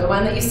my mind. The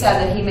one that you said,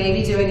 that he may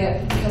be doing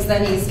it because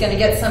then he's going to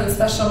get some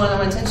special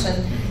one-on-one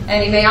attention,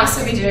 and he may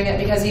also be doing it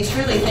because he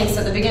truly thinks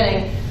at the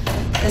beginning,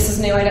 this is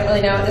new, I don't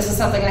really know it, this is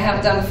something I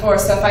haven't done before,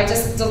 so if I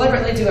just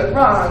deliberately do it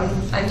wrong,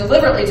 I'm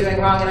deliberately doing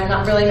wrong and I'm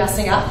not really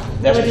messing up.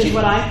 That's Which is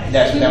what I think.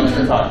 That was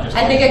her thought.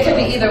 I think it could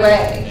be either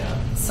way. Yeah.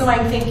 So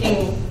I'm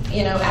thinking,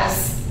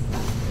 as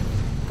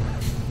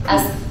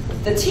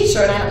the teacher,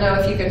 and I don't know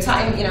if you could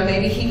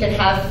maybe he could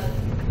have,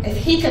 if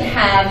he could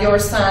have your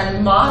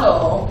son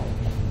model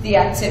the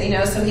activity,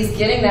 so he's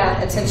getting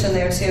that attention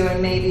there too,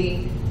 and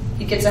maybe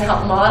you get to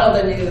help model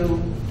the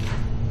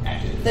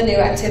new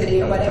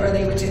activity or whatever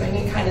they were doing,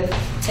 and kind of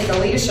take a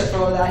leadership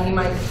role of that. He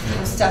might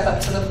step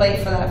up to the plate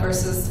for that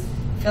versus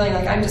feeling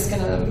like I'm just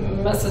going to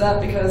mess it up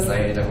because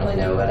I don't really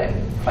know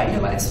quite know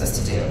what I'm supposed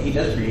to do. He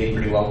does create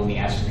pretty well when we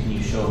ask him, can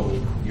you show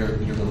your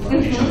little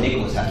brother, show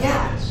Nicholas how to do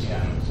this?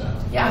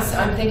 So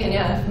I'm thinking,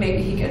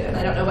 maybe he could, and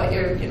I don't know what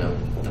your,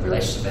 the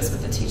relationship is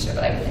with the teacher,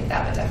 but I would think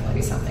that would definitely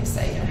be something to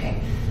say,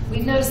 hey,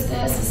 we've noticed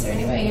this, is there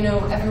any way,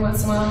 every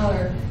once in a while,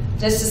 or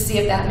just to see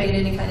if that made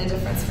any kind of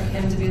difference for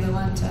him to be the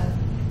one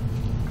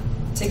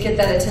to get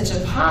that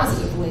attention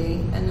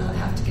positively and not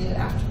have to get it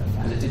after the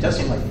fact. It does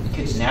seem like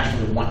kids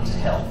naturally want to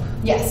help.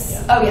 Yes.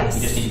 Yeah. Oh, yes.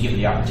 You just need to give them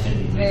the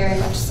opportunity. Very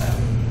much so.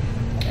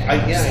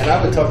 And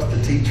I would talk to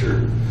the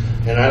teacher,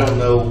 and I don't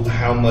know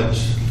how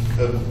much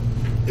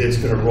it's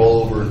going to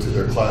roll over into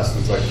their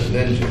classes like the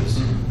ninjas,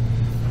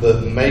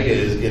 but Mega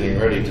is getting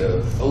ready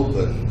to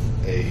open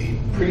a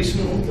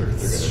preschool, they're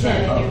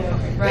Yeah, gonna they do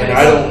that. Right. and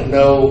I don't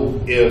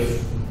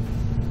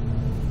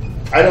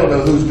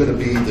know who's gonna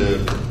be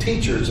the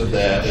teachers of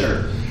that.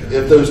 Sure.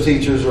 If those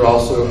teachers are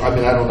also, I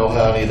mean, I don't know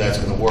how any of that's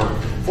gonna work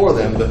for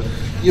them, but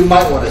you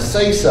might wanna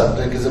say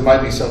something, because it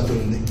might be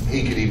something that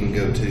he could even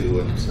go to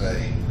and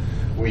say,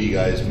 where you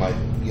guys might,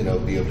 you know,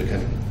 be able to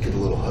kind of get a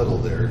little huddle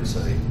there and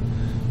say,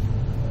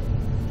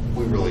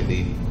 we really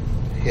need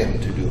him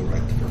to do it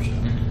right the first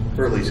time,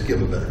 or at least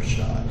give a better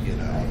shot, you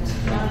know,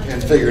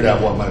 and figure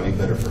out what might be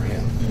better for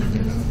him,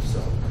 you know,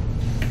 so.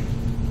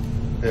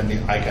 And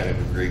I kind of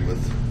agree with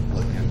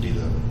letting him be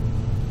the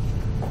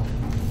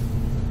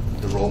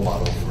role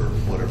model for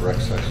whatever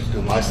exercise he's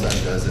doing. My son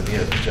does it, he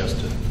has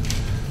Justin,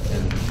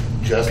 and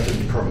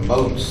Justin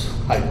promotes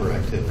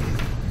hyperactivity.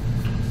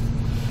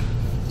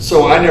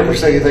 So I never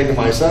say anything to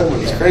my son when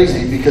he's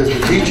crazy, because the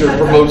teacher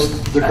promotes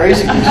the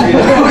craziness, you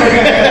know?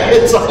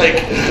 It's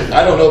like,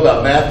 I don't know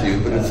about Matthew,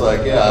 but it's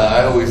like, yeah,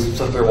 I always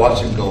sit there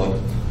watching him going,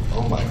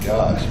 oh my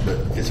gosh, but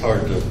it's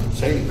hard to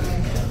say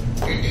anything.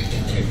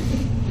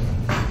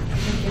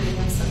 Giving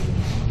them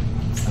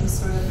some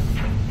sort of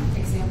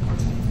example type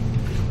thing.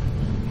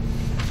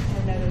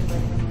 I've noticed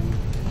like when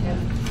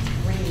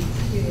he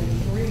reads too, and he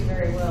can read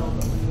very well,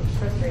 but when he's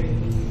frustrated, he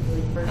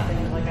usually first thing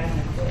is like, I'm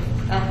gonna quit.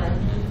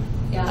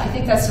 Yeah, I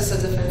think that's just a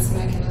defense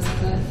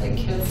mechanism that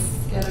kids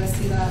get. I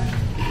see that.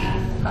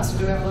 Pastor,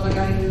 do we have a little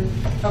guy who,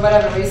 for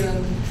whatever reason,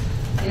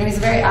 you know, he's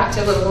a very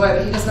active little boy,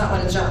 but he does not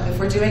want to jump. If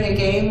we're doing a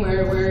game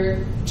where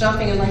we're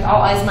jumping and like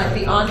all eyes might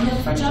be on him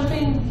for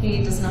jumping,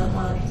 he does not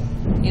want,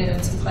 you know,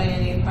 to play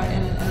any part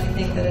in it. And I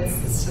think that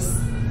it's just,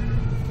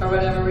 for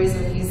whatever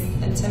reason, he's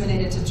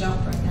intimidated to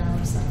jump right now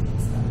or something.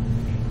 So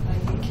I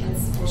think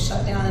kids will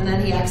shut down, and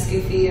then he acts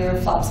goofy or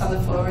flops on the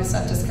floor or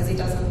stuff just because he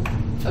doesn't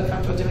feel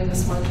comfortable doing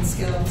this one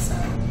skill. So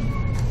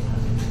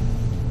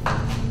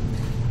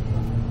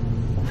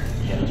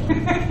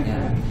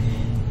yeah.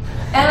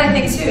 And I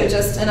think too,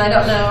 and I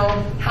don't know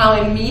how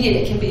immediate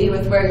it can be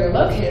with where you're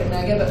located,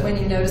 Mega, but when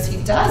you notice he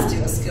does do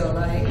a skill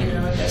right, you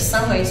know, if there's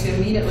some way to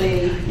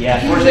immediately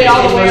Usually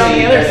all the way on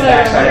the other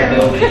side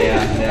of the room.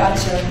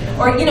 Gotcha.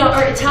 Or, you know,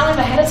 or tell him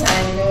ahead of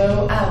time, you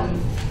know,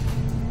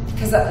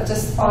 because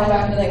just falling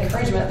back into the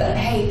encouragement that,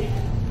 hey,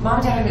 Mom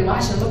and Dad are going to be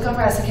watching. Look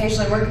over at us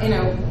occasionally. We'll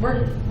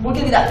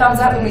give you that thumbs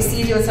up when we see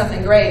you doing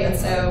something great. And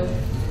so,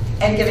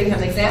 and giving him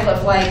an example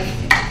of like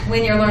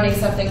when you're learning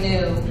something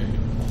new,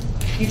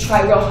 you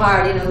try real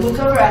hard. You know, look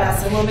over at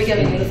us, and we'll be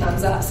giving you the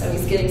thumbs up. So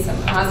he's getting some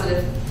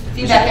positive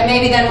feedback, and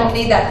maybe then won't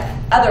need that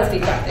other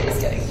feedback that he's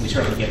getting. We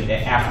certainly get it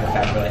after the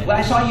fact. We're like, well,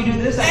 I saw you do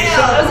this. I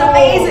know, it was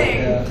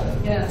amazing. Yeah.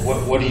 Yes.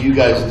 What do you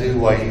guys do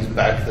while he's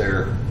back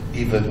there?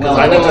 Even Well,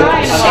 I know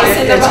it's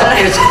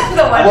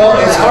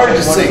hard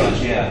to see.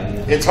 Yeah.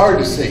 It's hard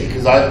to see,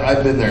 because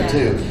I've been there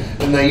too.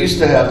 And they used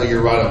to have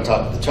you're right on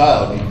top of the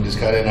child. You can just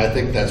kind of, and I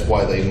think that's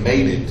why they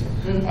made it.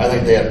 I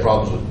think they had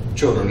problems with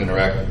children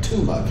interacting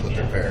too much with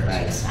their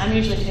parents. I'm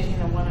usually taking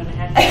a 1.5.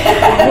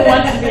 Who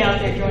wants to be out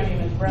there joining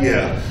his brother?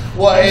 Yeah.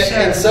 Well,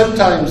 and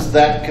sometimes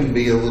that can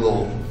be a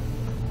little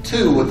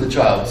too what the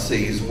child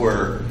sees,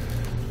 where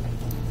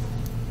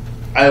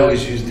I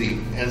always use the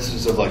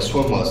instance of like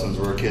swim lessons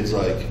where a kid's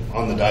like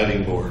on the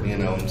diving board, you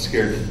know, and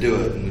scared to do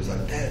it, and he's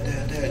like,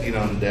 Dad, you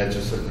know, and Dad's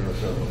just sitting there,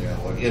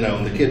 you know,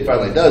 and the kid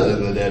finally does it,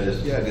 and the dad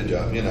just, yeah, good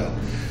job, you know,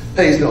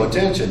 pays no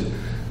attention.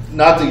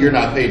 Not that you're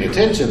not paying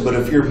attention, but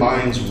if your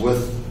mind's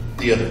with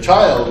the other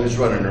child who's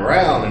running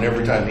around, and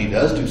every time he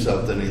does do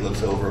something, he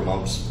looks over,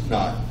 Mom's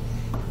not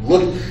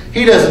look.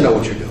 He doesn't know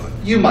what you're doing.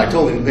 You might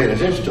totally be paying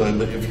attention to him,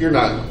 but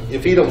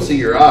if he don't see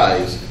your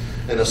eyes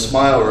and a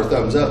smile or a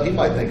thumbs up, he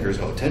might think there's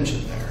no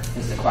attention there.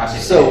 It's the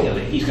classic So-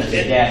 thing. He's going to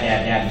say,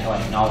 Dad, until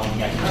I acknowledge him.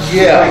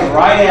 Yeah.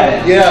 Right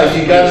at it. Yeah,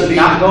 you got to be,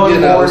 Not going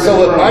you know, forward so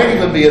with the it might program.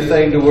 even be a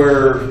thing to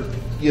where,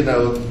 you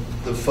know,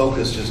 the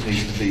focus just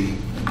needs to be,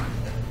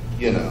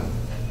 you know,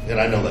 and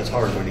I know that's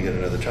hard when you get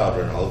another child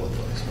running all over the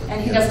place. But,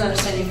 And he you know. doesn't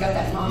understand you've got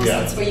that mom Yeah.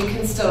 sense where you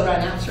can still run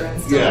after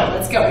and still Yeah. know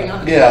what's going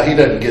on. Yeah, he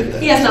doesn't get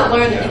that. He has not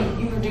learned Yeah. that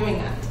you were doing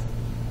that.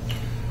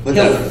 But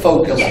that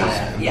focus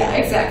Yeah,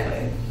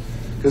 exactly.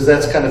 because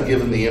that's kind of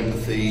giving the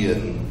empathy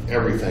and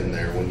everything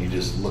there when you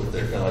just look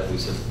there, kind of like we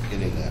said at the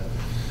beginning, that,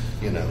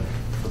 you know,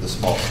 for the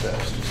small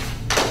steps, just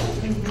hold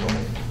control.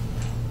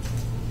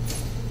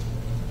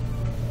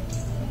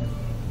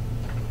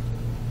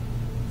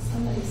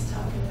 Somebody's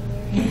talking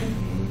over here.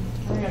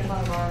 We're gonna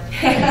talk about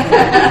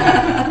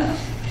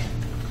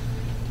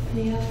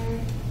Any other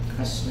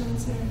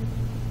questions or?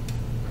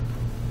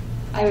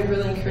 I would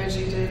really encourage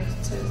you to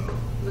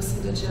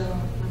listen to Jill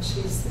when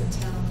she's in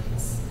town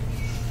because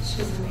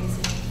she's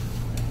amazing.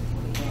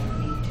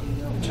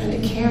 I'm trying to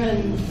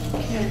Karen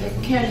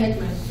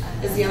Hickman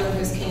is the other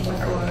who's came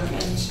before,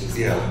 and she's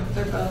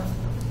they're both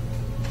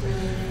really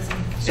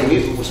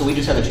amazing. So we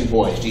just have the two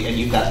boys, and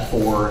you've got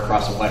 4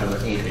 across a wider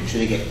age range. Do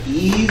they get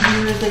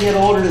easier as they get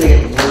older, or do they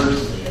get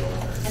worse as they get older?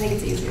 I think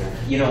it's easier.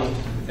 You know,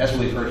 that's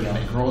what we've heard. You know,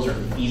 like girls are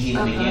easy in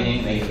the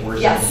beginning, they get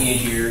worse Yes. in the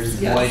teenage years.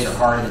 The Yes. boys are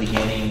hard in the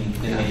beginning,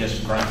 then they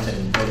just grunt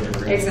and go to their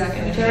room.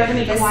 Exactly. Do you have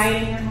any quiet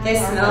in your home? They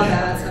smell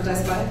bad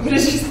sometimes, but what did you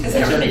say?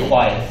 It's really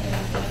quiet.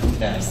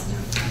 No.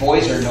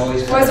 Boys are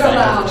noise. Boys are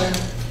louder.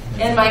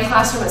 In my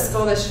classroom at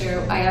school this year,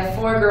 I have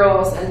 4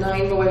 girls and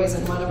 9 boys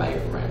in one of my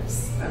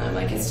rooms. And I'm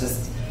like, it's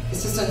just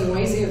a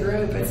noisier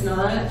group. It's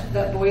not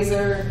that boys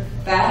are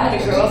bad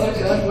and girls are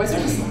good. Boys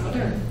are just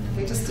louder.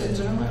 They just in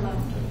general are louder.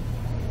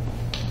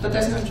 But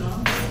there's no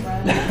drama.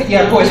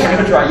 Yeah, boys are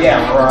gonna try.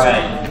 Yeah,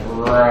 right.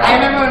 I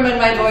remember when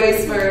my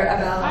boys were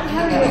about. I'm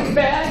having a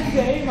bad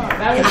day, Mom.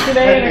 That was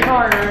today in a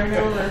car going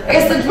over. I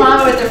guess the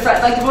drama with their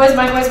friends, like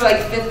my boys were like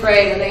 5th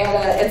grade, and they had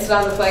an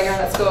incident on the playground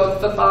at school with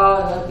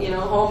football, and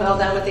a whole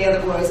meltdown with the other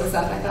boys and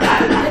stuff. I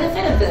thought the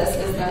benefit of this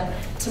is that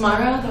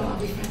tomorrow they'll all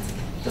be friends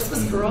again. This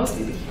was girls,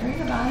 we'd be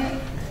hearing about it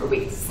for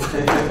weeks.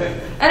 And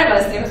it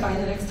was. They were fine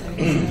the next day.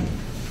 So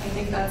I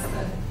think that's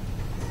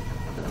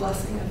the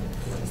blessing of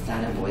boys.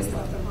 Dad and boys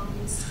love their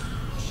moms.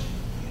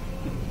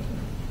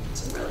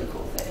 It's a really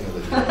cool thing.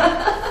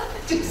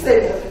 Did you say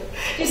that?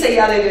 You say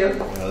yeah, they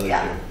do.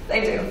 Yeah,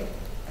 They do. I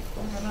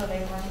don't know, they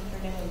run for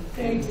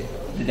days. They do.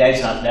 The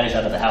daddy's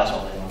out of the house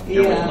all day long.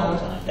 They're with him all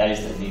the Yeah. time.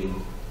 Daddy's the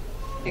new.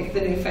 Like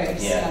the new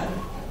face. Yeah.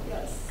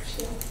 Yes.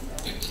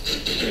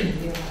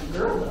 You're a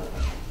girl though.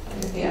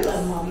 You Yes.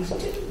 love mommies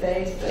too.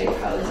 They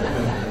probably do.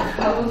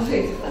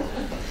 Probably do.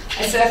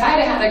 I said if I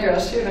had had a girl,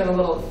 she would have been a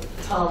little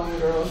Tom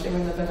girl. She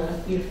wouldn't have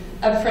been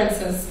a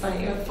princess. My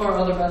 4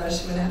 older brothers,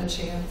 she wouldn't have had a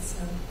chance.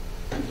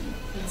 So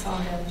it's all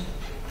good.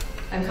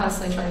 I'm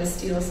constantly trying to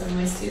steal some of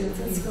my students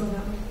at school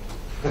now.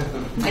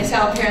 I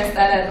tell parents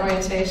that at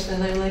orientation,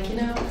 and I'm like,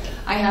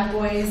 I have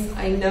boys.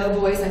 I know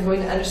boys. I'm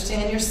going to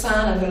understand your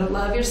son. I'm going to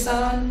love your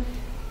son.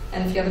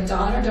 And if you have a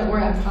daughter, don't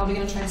worry. I'm probably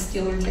going to try to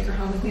steal her and take her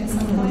home with me at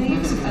some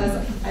point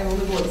because I will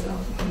the boys out.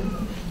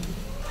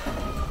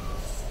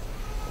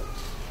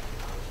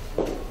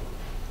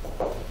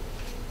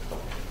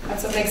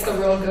 That's what makes the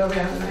world go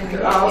round, right?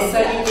 You're all so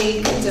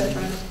unique and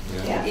different,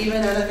 Yeah.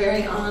 even at a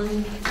very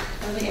early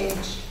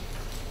age.